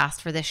they were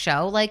cast for this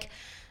show? Like,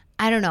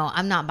 I don't know.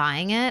 I'm not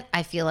buying it.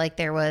 I feel like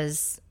there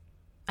was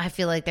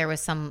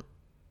some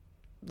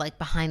like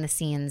behind the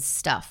scenes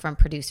stuff from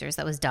producers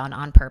that was done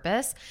on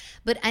purpose.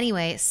 But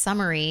anyway,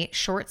 summary,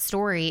 short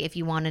story, if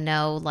you want to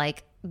know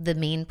like the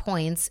main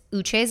points.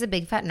 Uche is a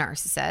big fat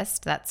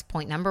narcissist. That's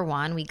point number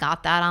 1. We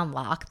got that on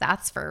lock.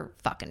 That's for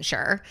fucking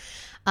sure.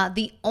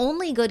 The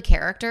only good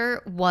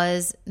character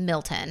was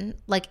Milton.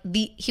 Like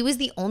he was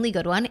the only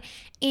good one,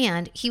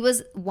 and he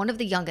was one of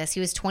the youngest. He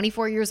was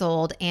 24 years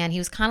old, and he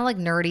was kind of like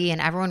nerdy,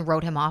 and everyone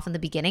wrote him off in the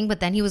beginning, but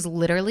then he was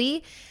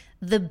literally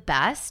the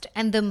best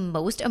and the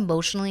most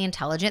emotionally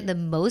intelligent, the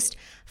most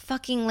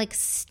fucking like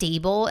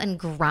stable and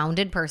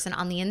grounded person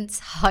on the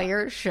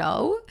entire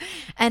show.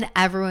 And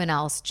everyone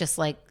else just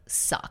like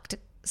sucked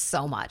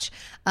so much.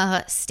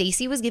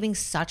 Stacey was giving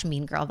such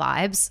mean girl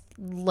vibes,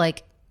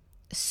 like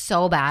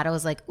so bad. I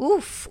was like,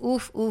 oof,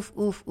 oof, oof,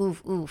 oof,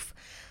 oof, oof.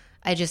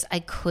 I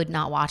could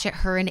not watch it.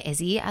 Her and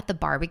Izzy at the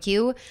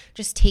barbecue,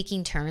 just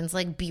taking turns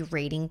like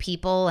berating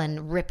people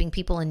and ripping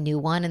people a new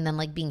one and then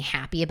like being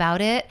happy about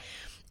it.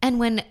 And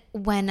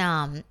when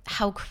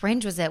how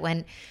cringe was it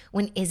when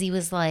Izzy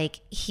was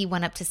like, he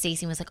went up to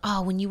Stacey and was like,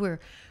 oh, when you were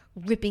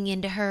ripping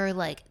into her,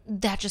 like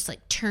that just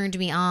like turned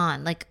me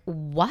on. Like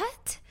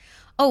what?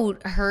 Oh,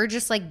 her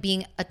just like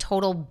being a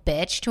total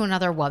bitch to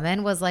another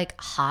woman was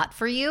like hot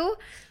for you?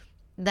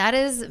 That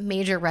is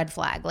major red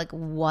flag. Like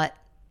what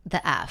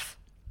the F?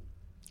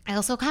 I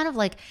also kind of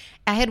like,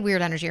 I had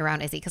weird energy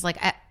around Izzy because like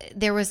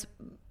there was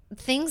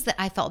things that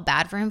I felt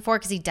bad for him for,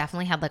 because he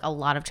definitely had like a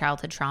lot of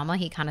childhood trauma.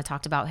 He kind of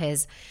talked about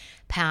his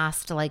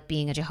past, like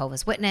being a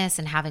Jehovah's Witness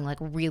and having like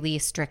really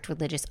strict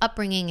religious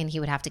upbringing, and he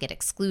would have to get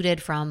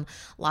excluded from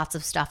lots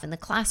of stuff in the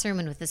classroom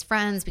and with his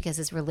friends because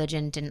his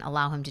religion didn't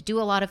allow him to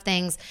do a lot of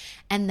things.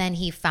 And then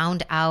he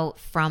found out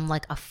from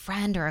like a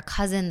friend or a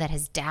cousin that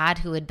his dad,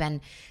 who had been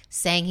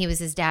saying he was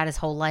his dad his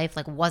whole life,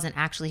 like wasn't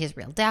actually his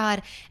real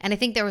dad. And I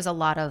think there was a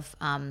lot of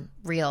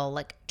real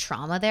like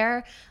trauma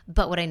there.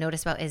 But what I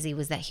noticed about Izzy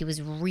was that he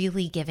was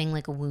really giving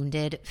like a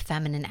wounded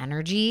feminine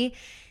energy.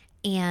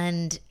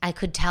 And I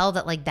could tell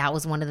that like that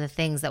was one of the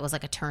things that was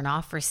like a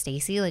turnoff for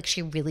Stacey. Like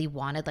she really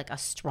wanted like a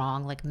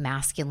strong, like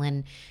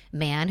masculine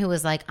man who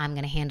was like, I'm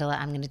going to handle it.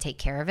 I'm going to take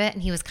care of it.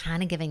 And he was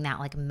kind of giving that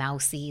like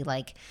mousy,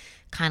 like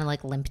kind of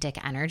like limp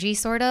dick energy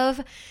sort of.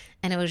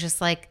 And it was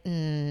just like,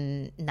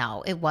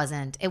 no, it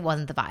wasn't the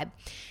vibe.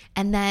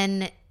 And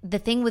then the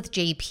thing with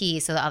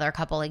JP, so the other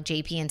couple, like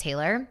JP and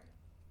Taylor,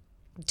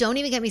 don't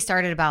even get me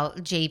started about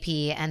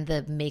JP and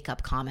the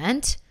makeup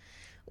comment.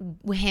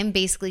 Him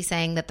basically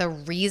saying that the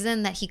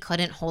reason that he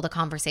couldn't hold a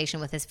conversation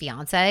with his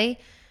fiance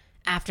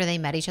after they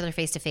met each other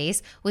face to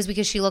face was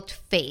because she looked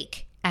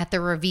fake at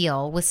the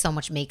reveal with so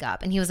much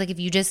makeup. And he was like,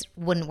 if you just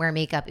wouldn't wear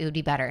makeup, it would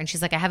be better. And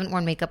she's like, I haven't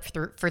worn makeup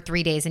for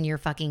 3 days and you're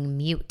fucking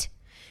mute.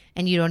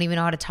 And you don't even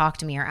know how to talk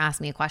to me or ask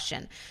me a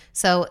question.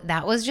 So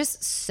that was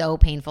just so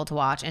painful to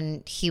watch.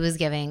 And he was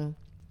giving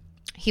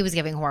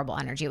horrible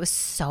energy. It was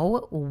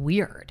so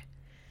weird.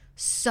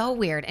 So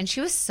weird. And she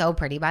was so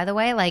pretty, by the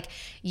way. Like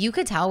you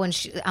could tell when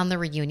she, on the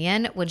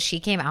reunion, when she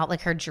came out,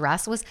 like her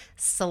dress was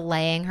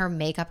slaying, her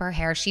makeup, her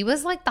hair. She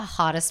was like the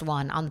hottest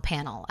one on the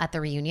panel at the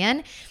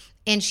reunion.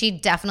 And she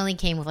definitely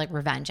came with like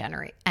revenge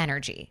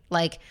energy.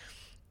 Like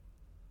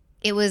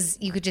it was,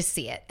 you could just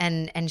see it.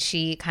 And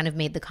she kind of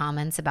made the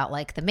comments about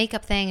like the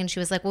makeup thing. And she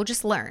was like, well,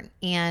 just learn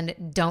and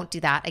don't do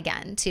that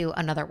again to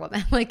another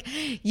woman. Like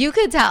you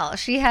could tell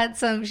she had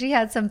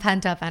some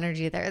pent up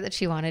energy there that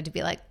she wanted to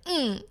be like,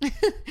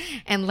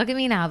 and look at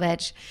me now,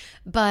 bitch.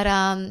 But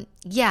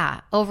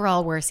yeah,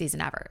 overall worst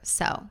season ever.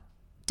 So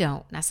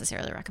don't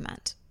necessarily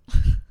recommend.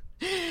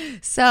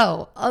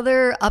 So,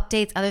 other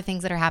updates, other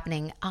things that are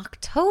happening.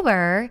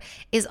 October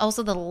is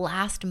also the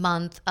last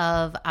month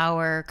of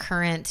our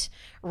current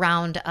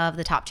round of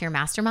the Top Tier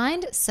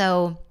Mastermind.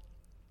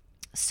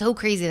 So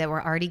crazy that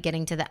we're already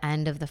getting to the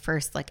end of the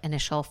first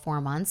initial 4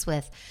 months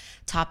with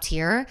Top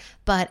Tier,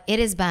 but it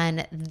has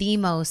been the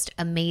most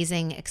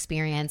amazing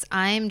experience.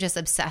 I'm just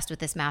obsessed with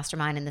this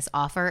mastermind and this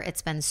offer.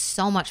 It's been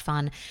so much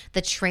fun.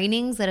 The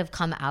trainings that have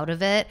come out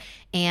of it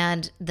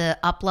and the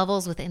up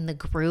levels within the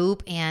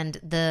group and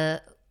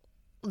the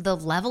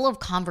level of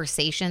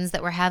conversations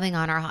that we're having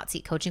on our hot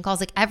seat coaching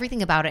calls,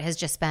 everything about it has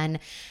just been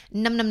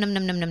num, num, num,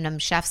 num, num, num, num,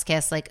 chef's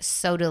kiss,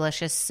 so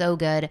delicious, so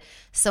good,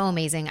 so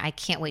amazing. I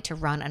can't wait to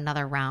run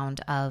another round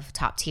of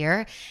Top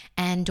Tier.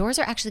 And doors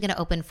are actually going to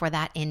open for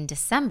that in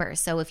December.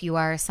 So if you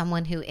are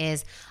someone who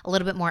is a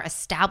little bit more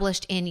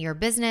established in your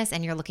business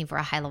and you're looking for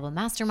a high level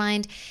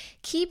mastermind,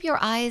 keep your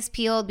eyes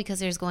peeled because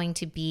there's going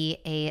to be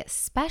a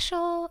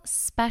special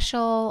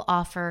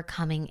offer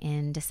coming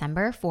in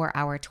December for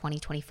our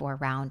 2024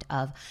 round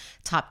of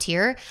Top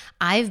Tier.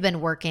 I've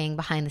been working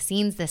behind the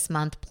scenes this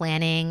month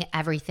planning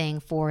everything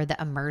for the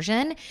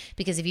immersion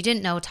because if you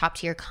didn't know, Top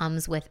Tier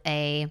comes with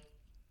a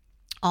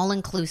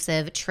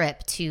all-inclusive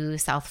trip to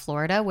South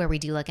Florida where we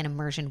do an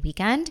immersion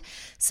weekend.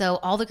 So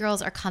all the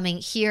girls are coming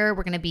here.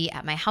 We're going to be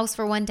at my house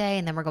for one day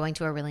and then we're going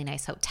to a really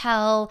nice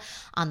hotel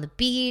on the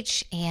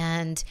beach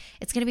and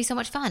it's going to be so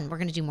much fun. We're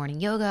going to do morning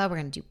yoga. We're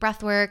going to do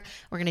breath work.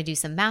 We're going to do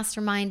some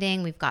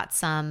masterminding. We've got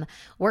some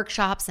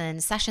workshops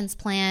and sessions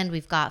planned.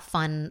 We've got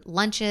fun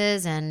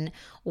lunches and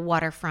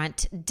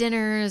waterfront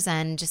dinners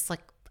and just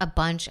a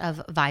bunch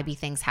of vibey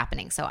things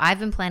happening. So I've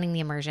been planning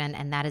the immersion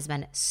and that has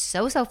been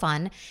so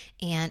fun.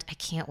 And I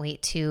can't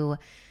wait to,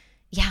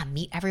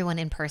 meet everyone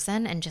in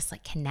person and just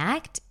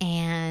connect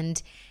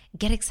and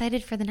get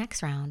excited for the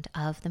next round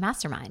of the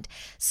mastermind.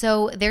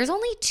 So there's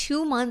only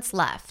 2 months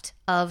left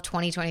of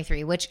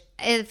 2023, which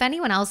if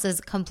anyone else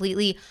is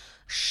completely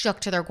shook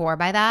to their core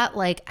by that,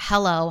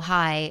 hello,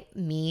 hi,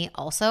 me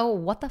also,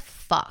 what the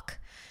fuck?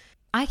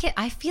 I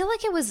feel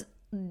like it was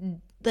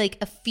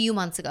a few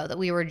months ago that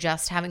we were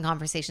just having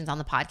conversations on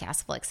the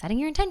podcast of setting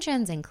your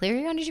intentions and clear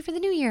your energy for the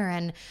new year.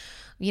 And,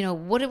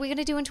 what are we going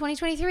to do in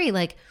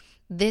 2023?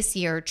 This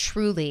year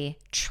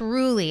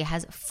truly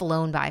has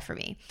flown by for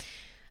me.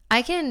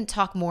 I can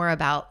talk more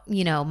about,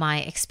 my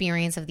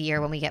experience of the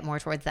year when we get more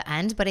towards the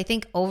end, but I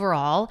think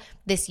overall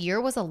this year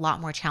was a lot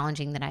more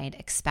challenging than I had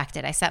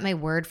expected. I set my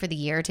word for the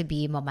year to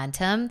be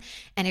momentum,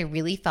 and I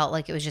really felt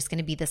like it was just going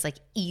to be this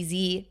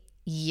easy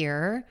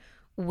year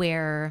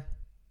where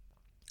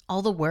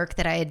all the work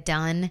that I had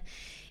done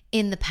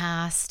in the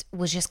past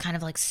was just kind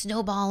of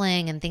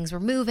snowballing and things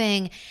were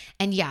moving.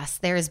 And yes,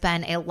 there's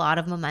been a lot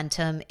of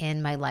momentum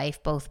in my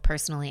life, both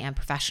personally and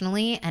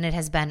professionally. And it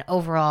has been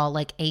overall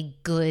a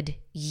good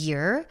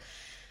year,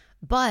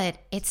 but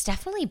it's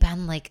definitely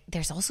been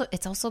there's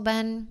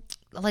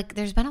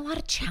been a lot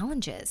of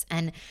challenges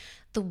and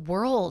the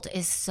world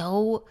is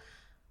so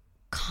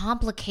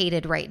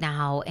complicated right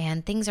now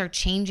and things are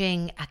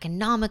changing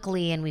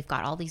economically and we've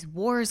got all these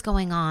wars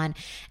going on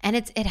and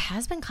it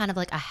has been kind of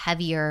a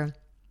heavier,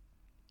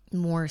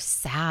 more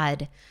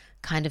sad,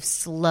 kind of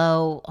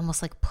slow,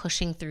 almost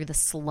pushing through the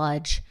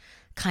sludge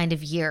kind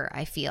of year,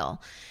 I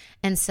feel.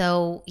 And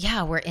so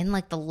we're in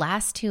the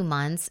last 2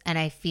 months and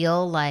I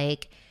feel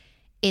like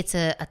it's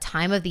a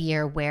time of the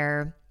year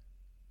where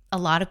a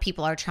lot of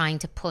people are trying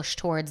to push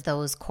towards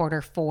those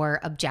Q4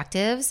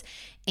 objectives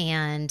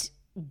and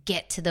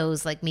get to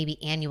those maybe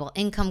annual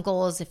income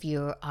goals. If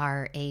you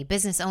are a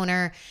business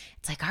owner,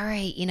 it's all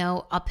right,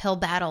 uphill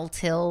battle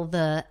till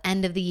the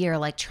end of the year,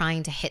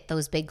 trying to hit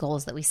those big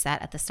goals that we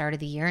set at the start of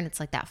the year. And it's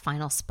that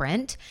final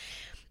sprint.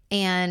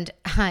 And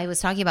I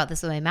was talking about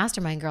this with my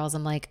mastermind girls.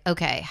 I'm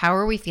okay, how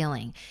are we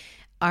feeling?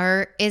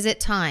 Is it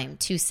time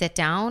to sit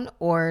down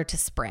or to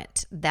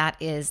sprint? That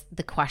is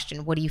the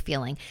question. What are you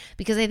feeling?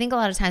 Because I think a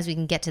lot of times we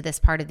can get to this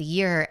part of the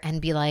year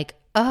and be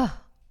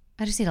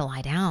I just need to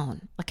lie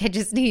down. I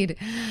just need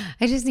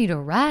a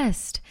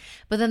rest.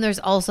 But then there's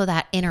also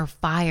that inner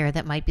fire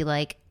that might be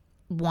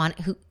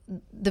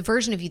the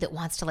version of you that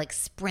wants to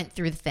sprint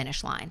through the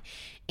finish line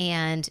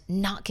and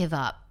not give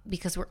up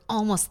because we're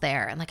almost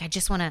there. And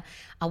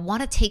I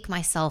want to take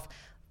myself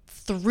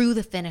through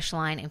the finish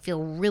line and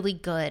feel really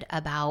good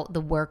about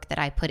the work that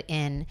I put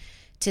in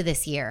to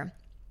this year.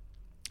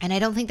 And I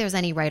don't think there's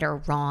any right or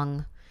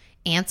wrong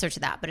answer to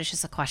that, but it's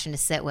just a question to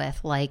sit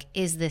with.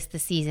 Is this the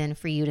season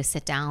for you to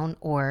sit down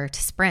or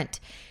to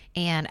sprint?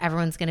 And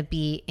everyone's going to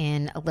be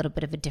in a little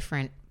bit of a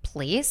different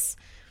place.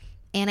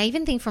 And I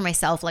even think for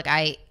myself,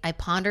 I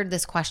pondered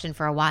this question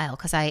for a while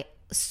because I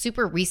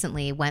super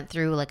recently went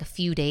through a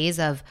few days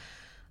of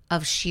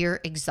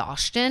sheer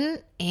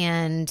exhaustion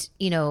and,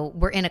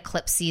 we're in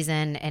eclipse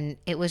season and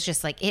it was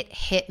just it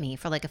hit me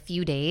for a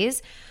few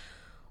days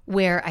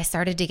where I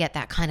started to get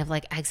that kind of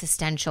like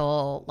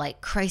existential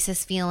like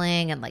crisis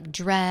feeling and like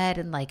dread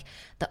and like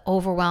the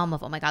overwhelm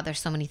of, oh my God, there's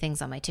so many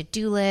things on my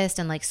to-do list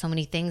and like so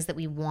many things that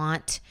we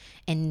want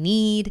and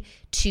need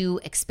to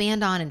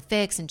expand on and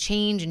fix and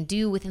change and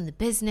do within the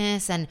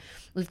business. And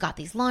we've got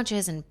these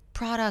launches and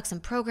products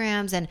and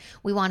programs and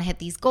we want to hit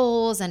these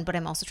goals. But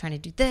I'm also trying to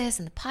do this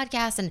and the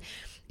podcast. And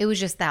it was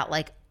just that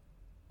like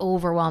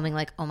overwhelming,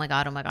 like, oh my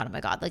God, oh my God, oh my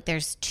God. Like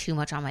there's too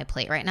much on my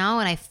plate right now.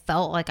 And I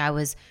felt like I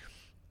was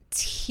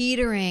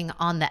teetering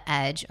on the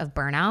edge of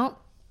burnout.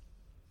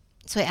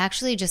 So I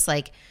actually just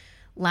like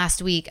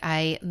last week,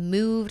 I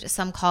moved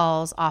some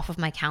calls off of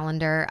my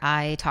calendar.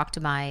 I talked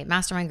to my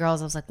mastermind girls.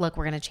 I was like, look,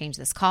 we're going to change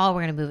this call.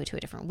 We're going to move it to a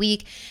different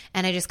week.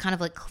 And I just kind of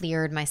like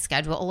cleared my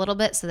schedule a little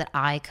bit so that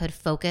I could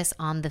focus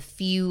on the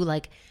few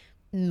like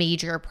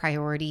major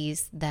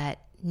priorities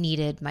that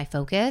needed my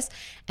focus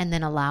and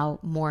then allow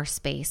more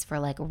space for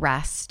like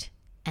rest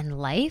and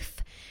life.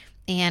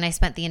 And I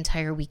spent the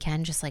entire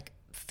weekend just like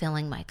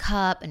filling my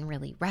cup and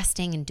really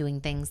resting and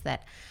doing things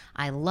that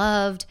I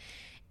loved.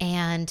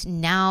 And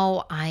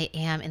now I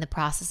am in the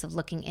process of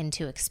looking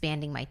into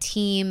expanding my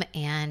team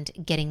and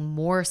getting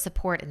more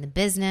support in the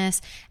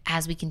business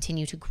as we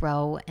continue to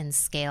grow and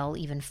scale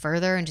even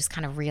further, and just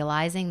kind of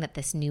realizing that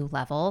this new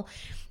level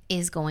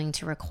is going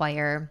to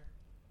require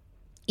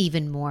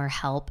even more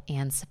help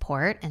and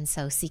support. And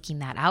so seeking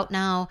that out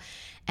now.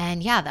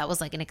 And yeah, that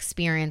was like an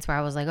experience where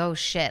I was like, oh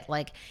shit,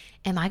 like,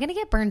 am I going to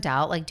get burnt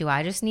out? Like, do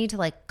I just need to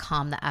like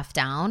calm the F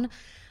down?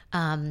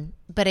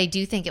 But I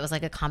do think it was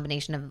like a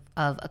combination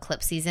of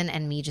eclipse season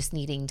and me just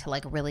needing to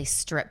like really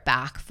strip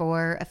back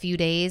for a few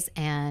days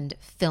and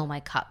fill my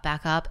cup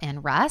back up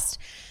and rest.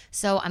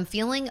 So I'm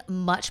feeling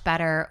much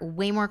better,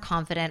 way more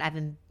confident. I've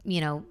been,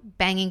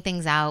 banging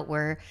things out.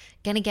 We're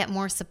going to get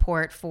more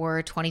support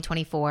for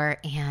 2024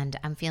 and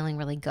I'm feeling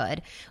really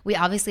good. We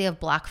obviously have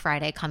Black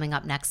Friday coming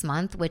up next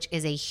month, which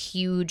is a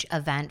huge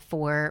event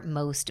for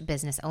most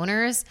business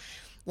owners.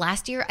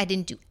 Last year, I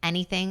didn't do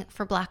anything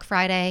for Black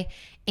Friday,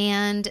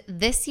 and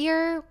this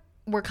year,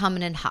 we're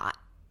coming in hot.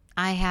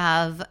 I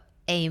have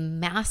a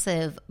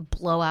massive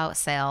blowout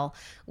sale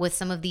with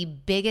some of the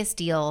biggest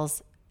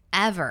deals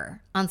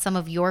ever on some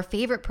of your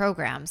favorite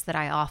programs that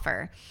I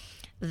offer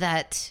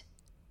that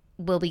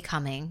will be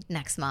coming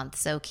next month.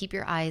 So keep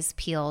your eyes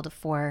peeled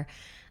for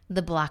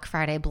the Black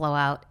Friday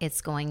blowout.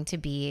 It's going to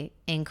be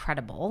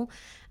incredible.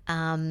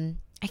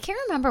 I can't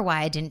remember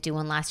why I didn't do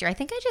one last year. I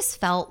think I just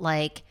felt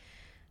like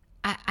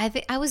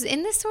I was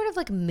in this sort of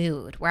like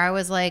mood where I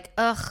was like,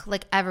 ugh,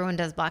 like everyone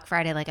does Black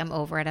Friday. Like I'm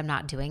over it. I'm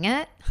not doing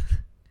it.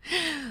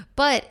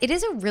 But it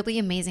is a really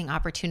amazing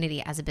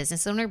opportunity as a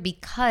business owner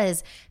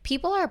because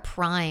people are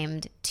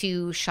primed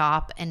to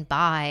shop and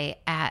buy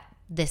at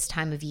this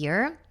time of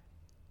year.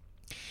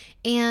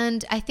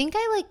 And I think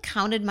I like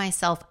counted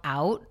myself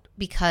out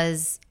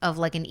because of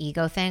like an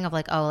ego thing of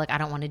like, oh, like I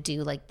don't want to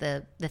do like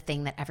the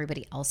thing that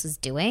everybody else is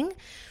doing.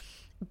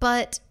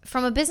 But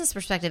from a business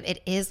perspective,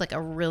 it is like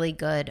a really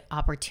good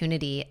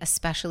opportunity,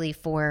 especially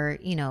for,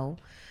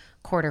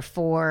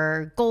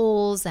 Q4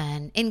 goals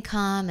and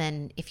income.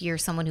 And if you're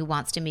someone who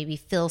wants to maybe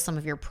fill some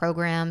of your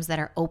programs that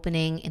are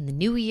opening in the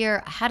new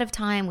year ahead of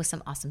time with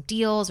some awesome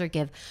deals or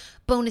give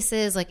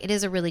bonuses, like it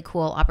is a really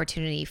cool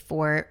opportunity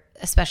for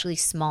especially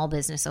small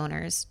business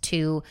owners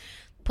to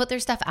put their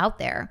stuff out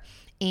there.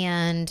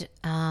 And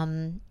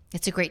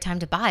it's a great time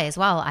to buy as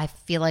well. I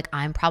feel like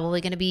I'm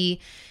probably going to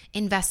be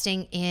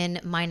investing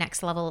in my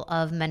next level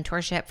of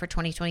mentorship for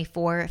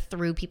 2024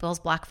 through people's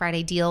Black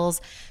Friday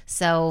deals.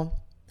 So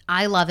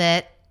I love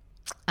it.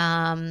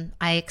 I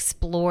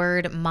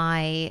explored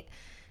my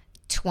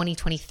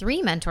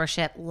 2023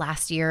 mentorship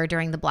last year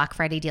during the Black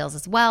Friday deals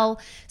as well.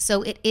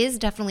 So it is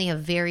definitely a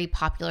very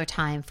popular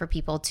time for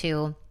people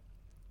to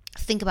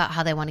think about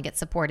how they want to get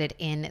supported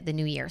in the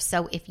new year.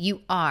 So if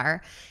you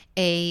are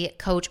a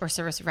coach or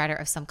service provider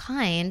of some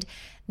kind,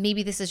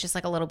 maybe this is just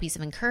like a little piece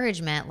of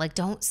encouragement. Like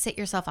don't sit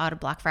yourself out of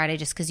Black Friday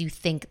just because you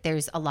think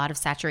there's a lot of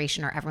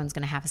saturation or everyone's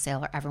going to have a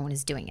sale or everyone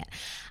is doing it.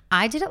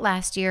 I did it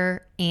last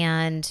year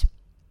and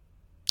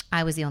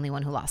I was the only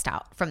one who lost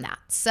out from that.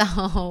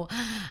 So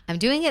I'm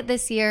doing it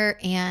this year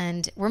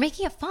and we're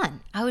making it fun.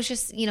 I was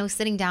just,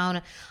 sitting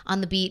down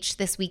on the beach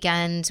this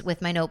weekend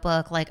with my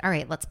notebook, like, all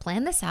right, let's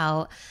plan this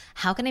out.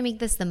 How can I make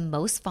this the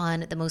most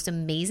fun, the most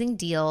amazing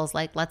deals?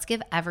 Like, let's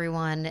give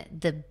everyone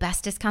the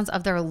best discounts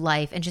of their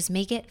life and just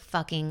make it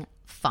fucking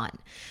fun.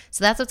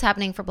 So that's what's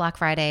happening for Black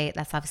Friday.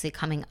 That's obviously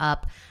coming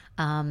up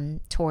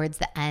towards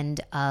the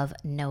end of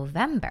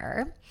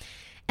November.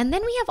 And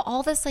then we have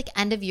all this like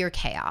end of year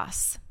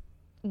chaos,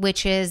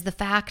 which is the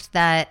fact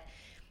that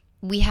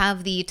we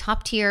have the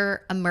top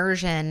tier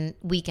immersion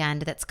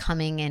weekend that's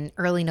coming in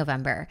early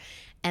November.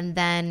 And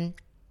then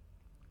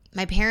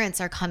my parents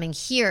are coming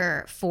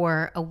here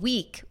for a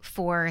week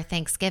for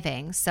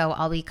Thanksgiving. So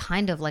I'll be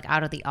kind of like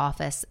out of the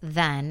office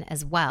then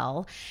as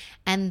well.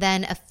 And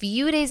then a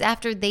few days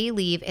after they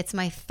leave, it's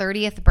my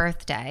 30th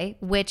birthday,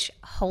 which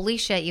holy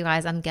shit, you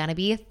guys, I'm going to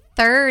be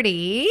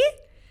 30.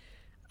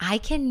 I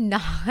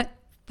cannot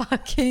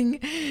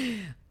fucking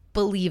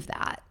believe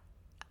that.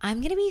 I'm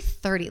going to be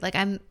 30. Like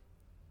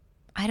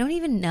I don't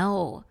even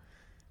know.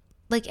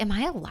 Like, am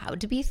I allowed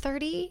to be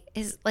 30?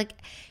 Do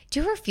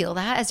you ever feel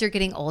that as you're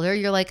getting older?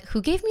 You're like,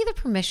 who gave me the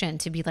permission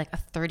to be like a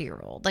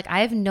 30-year-old? Like,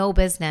 I have no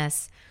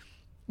business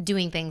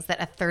doing things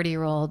that a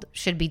 30-year-old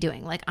should be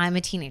doing. Like, I'm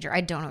a teenager.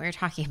 I don't know what you're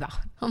talking about.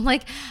 I'm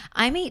like,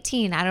 I'm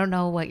 18. I don't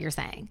know what you're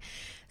saying.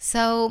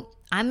 So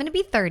I'm going to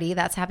be 30.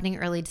 That's happening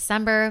early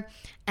December.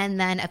 And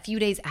then a few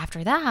days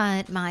after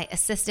that, my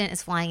assistant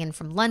is flying in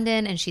from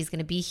London and she's going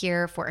to be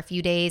here for a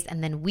few days.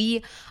 And then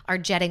we are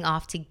jetting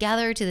off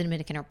together to the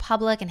Dominican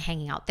Republic and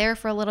hanging out there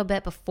for a little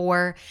bit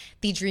before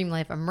the Dream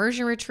Life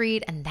Immersion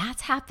Retreat. And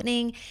that's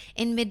happening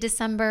in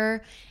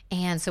mid-December.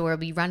 And so we'll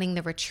be running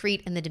the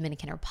retreat in the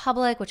Dominican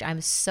Republic, which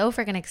I'm so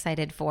freaking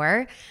excited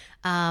for.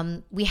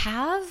 We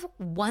have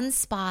one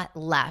spot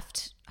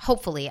left.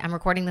 Hopefully, I'm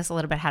recording this a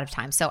little bit ahead of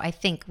time, so I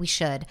think we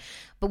should.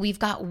 But we've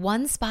got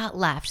one spot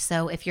left.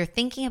 So if you're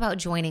thinking about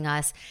joining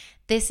us,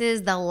 this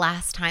is the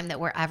last time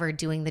that we're ever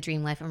doing the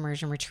Dream Life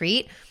Immersion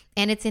Retreat.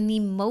 And it's in the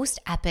most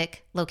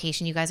epic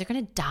location. You guys are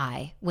going to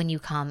die when you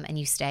come and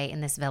you stay in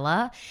this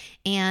villa.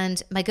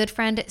 And my good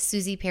friend,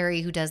 Susie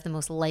Perry, who does the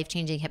most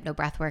life-changing hypno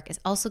breath work, is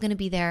also going to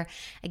be there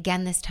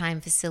again this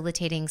time,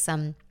 facilitating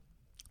some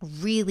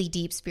really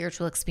deep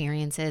spiritual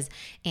experiences.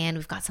 And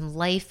we've got some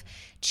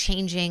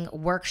life-changing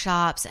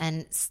workshops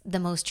and the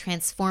most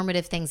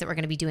transformative things that we're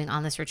going to be doing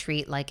on this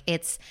retreat. Like,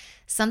 it's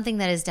something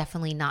that is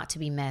definitely not to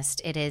be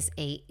missed. It is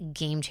a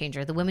game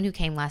changer. The women who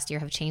came last year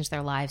have changed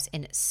their lives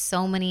in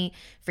so many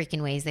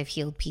freaking ways. They've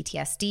healed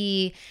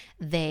PTSD.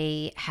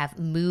 They have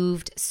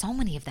moved, so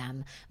many of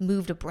them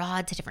moved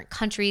abroad to different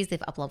countries.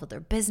 They've up-leveled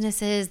their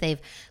businesses. They've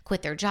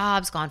quit their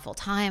jobs, gone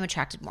full-time,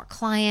 attracted more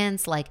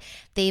clients. Like,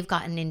 they've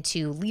gotten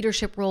into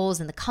leadership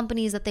roles in the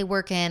companies that they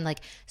work in.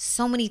 Like,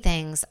 so many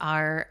things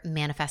are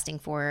manifesting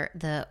for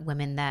the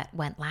women that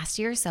went last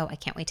year. So I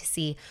can't wait to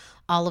see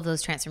all of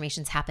those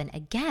transformations happen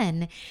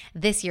again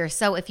this year.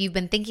 So if you've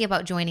been thinking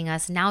about joining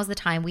us, now's the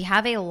time. We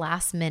have a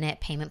last minute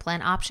payment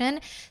plan option.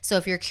 So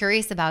if you're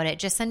curious about it,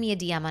 just send me a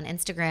DM on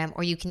Instagram,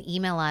 or you can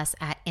email us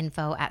at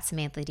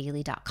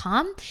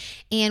info@samanthadaily.com,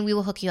 and we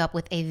will hook you up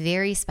with a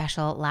very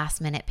special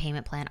last minute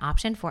payment plan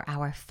option for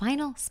our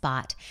final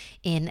spot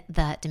in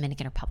the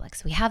Dominican Republic.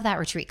 So we have that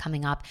retreat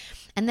coming up.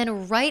 And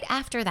then right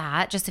after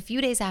that, just a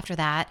few days after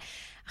that,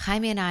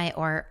 Jaime and I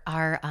are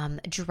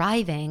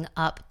driving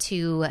up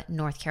to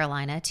North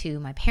Carolina to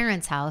my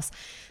parents' house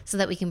so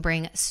that we can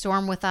bring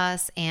Storm with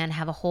us and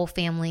have a whole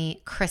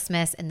family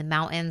Christmas in the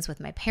mountains with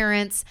my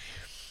parents.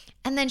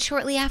 And then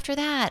shortly after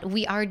that,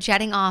 we are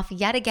jetting off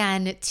yet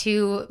again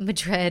to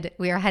Madrid.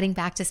 We are heading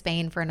back to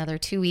Spain for another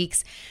 2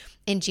 weeks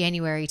in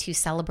January to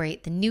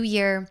celebrate the New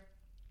Year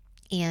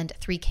and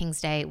Three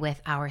Kings Day with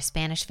our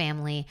Spanish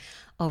family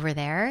over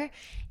there.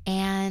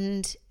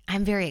 And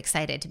I'm very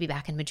excited to be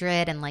back in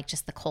Madrid and like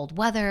just the cold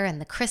weather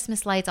and the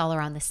Christmas lights all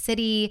around the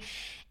city,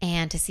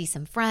 and to see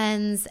some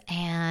friends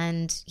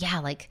and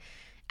like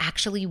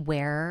actually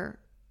wear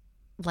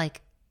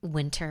like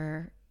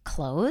winter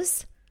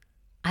clothes.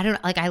 I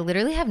don't like, I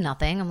literally have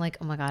nothing. I'm like,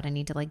 oh my God, I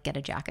need to like get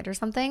a jacket or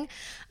something.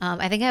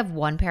 I think I have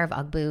one pair of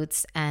Ugg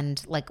boots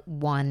and like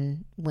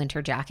one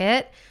winter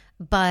jacket,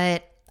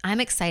 but I'm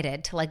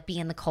excited to like be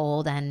in the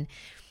cold and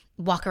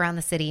walk around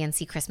the city and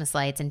see Christmas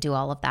lights and do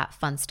all of that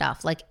fun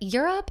stuff. Like,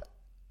 Europe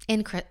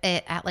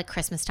at like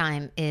Christmas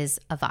time is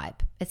a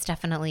vibe. It's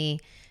definitely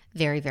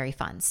very, very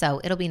fun.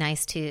 So it'll be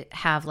nice to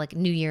have like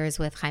New Year's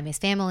with Jaime's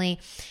family,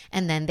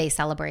 and then they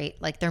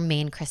celebrate, like their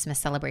main Christmas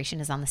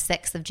celebration is on the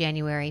 6th of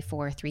January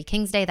for Three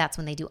Kings Day. That's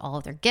when they do all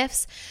of their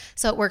gifts.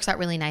 So it works out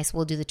really nice.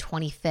 We'll do the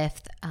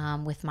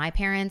 25th with my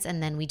parents,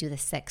 and then we do the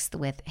 6th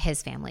with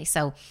his family.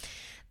 So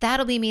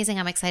that'll be amazing.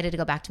 I'm excited to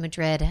go back to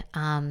Madrid.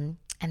 And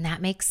that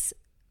makes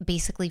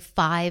basically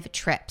 5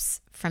 trips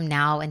from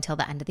now until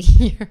the end of the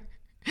year,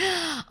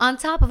 on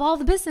top of all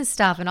the business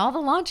stuff and all the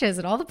launches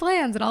and all the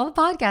plans and all the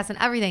podcasts and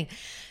everything.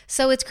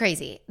 So it's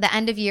crazy. The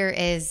end of year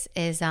is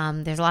there's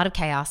a lot of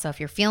chaos. So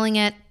if you're feeling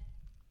it,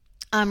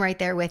 I'm right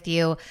there with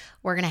you.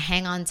 We're going to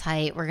hang on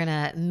tight. We're going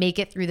to make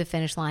it through the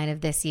finish line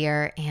of this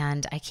year.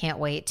 And I can't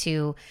wait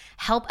to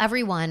help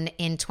everyone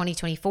in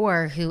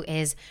 2024 who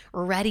is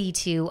ready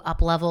to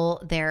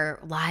up-level their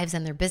lives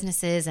and their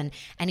businesses, and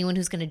anyone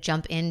who's going to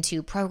jump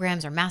into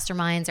programs or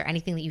masterminds or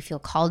anything that you feel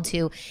called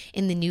to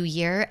in the new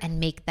year and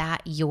make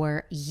that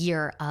your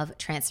year of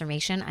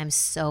transformation. I'm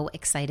so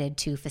excited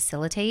to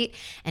facilitate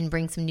and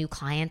bring some new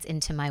clients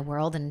into my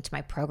world and into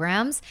my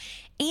programs.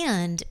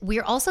 And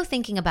we're also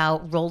thinking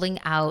about rolling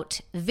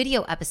out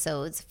video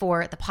episodes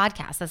for the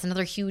podcast. That's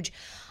another huge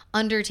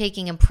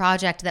undertaking and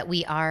project that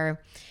we're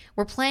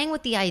playing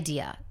with the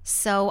idea.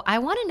 So I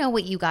want to know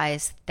what you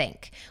guys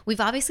think.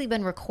 We've obviously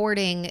been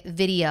recording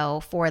video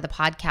for the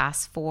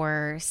podcast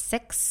for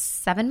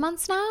 6-7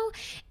 months now,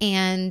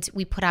 and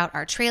we put out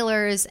our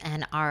trailers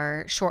and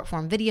our short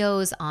form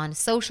videos on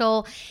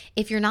social.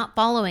 If you're not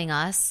following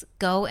us,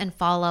 go and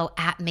follow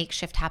at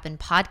Makeshift Happen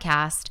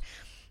Podcast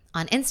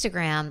on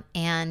Instagram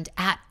and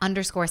at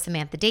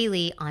 _Samantha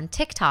Daily on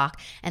TikTok.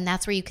 And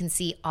that's where you can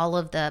see all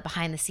of the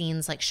behind the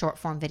scenes, like short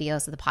form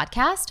videos of the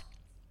podcast.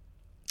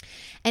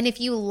 And if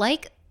you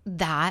like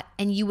that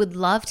and you would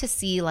love to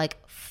see like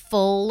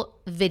full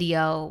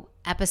video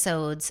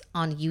episodes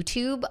on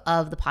YouTube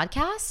of the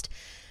podcast,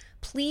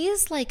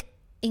 please like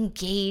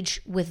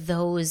engage with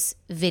those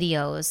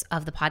videos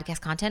of the podcast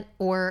content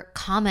or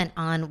comment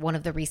on one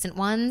of the recent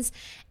ones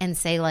and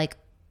say like,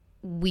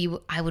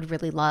 I would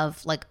really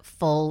love like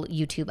full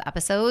YouTube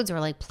episodes,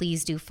 or like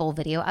please do full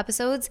video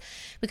episodes,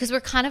 because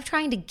we're kind of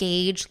trying to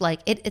gauge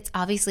like it's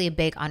obviously a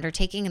big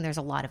undertaking and there's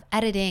a lot of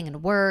editing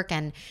and work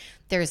and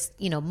there's,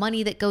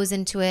 money that goes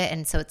into it.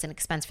 And so it's an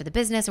expense for the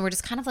business. And we're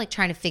just kind of like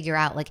trying to figure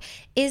out like,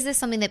 is this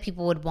something that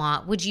people would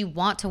want? Would you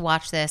want to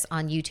watch this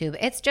on YouTube?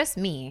 It's just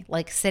me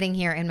like sitting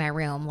here in my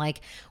room. Like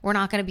we're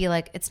not going to be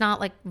like, it's not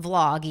like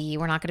vloggy.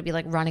 We're not going to be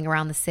like running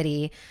around the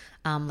city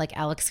like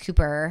Alex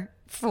Cooper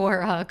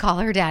for Call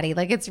Her Daddy.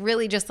 Like it's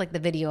really just like the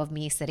video of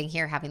me sitting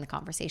here having the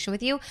conversation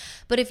with you.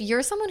 But if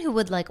you're someone who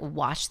would like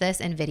watch this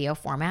in video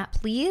format,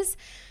 please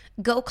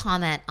go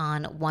comment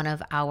on one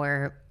of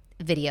our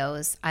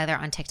videos, either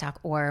on TikTok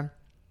or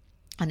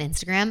on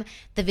Instagram.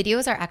 The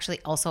videos are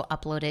actually also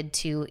uploaded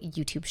to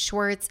YouTube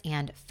Shorts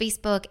and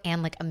Facebook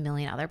and like a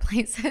million other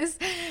places.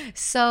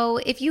 So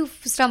if you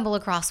stumble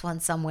across one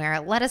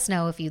somewhere, let us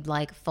know if you'd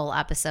like full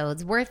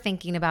episodes. We're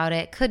thinking about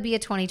it. Could be a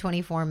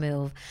 2024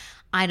 move.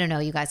 I don't know.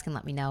 You guys can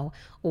let me know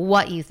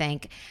what you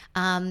think.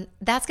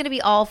 That's going to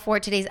be all for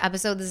today's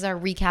episode. This is our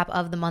recap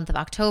of the month of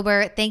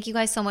October. Thank you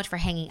guys so much for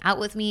hanging out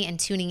with me and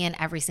tuning in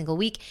every single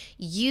week.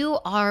 You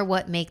are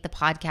what make the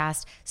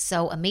podcast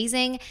so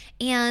amazing.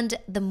 And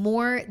the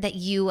more that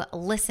you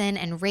listen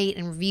and rate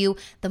and review,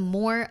 the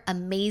more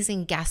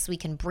amazing guests we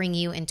can bring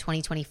you in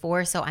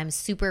 2024. So I'm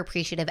super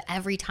appreciative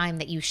every time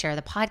that you share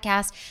the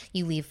podcast,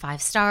 you leave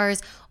 5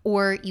 stars,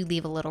 or you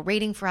leave a little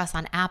rating for us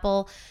on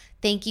Apple.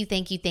 Thank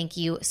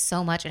you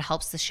so much. It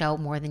helps the show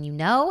more than you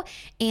know.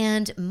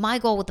 And my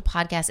goal with the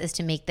podcast is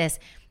to make this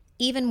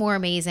even more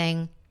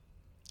amazing.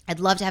 I'd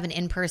love to have an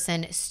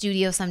in-person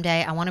studio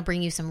someday. I want to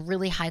bring you some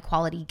really high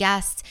quality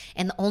guests.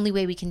 And the only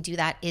way we can do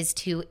that is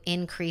to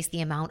increase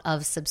the amount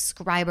of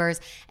subscribers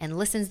and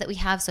listens that we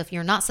have. So if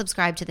you're not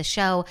subscribed to the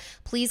show,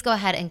 please go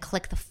ahead and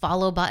click the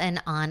follow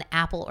button on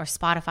Apple or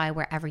Spotify,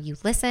 wherever you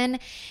listen.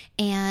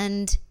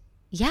 And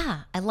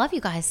yeah, I love you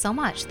guys so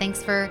much.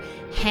 Thanks for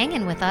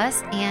hanging with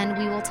us, and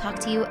we will talk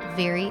to you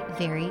very,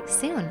 very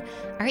soon.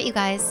 All right, you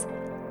guys.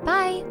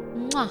 Bye.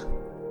 Mwah.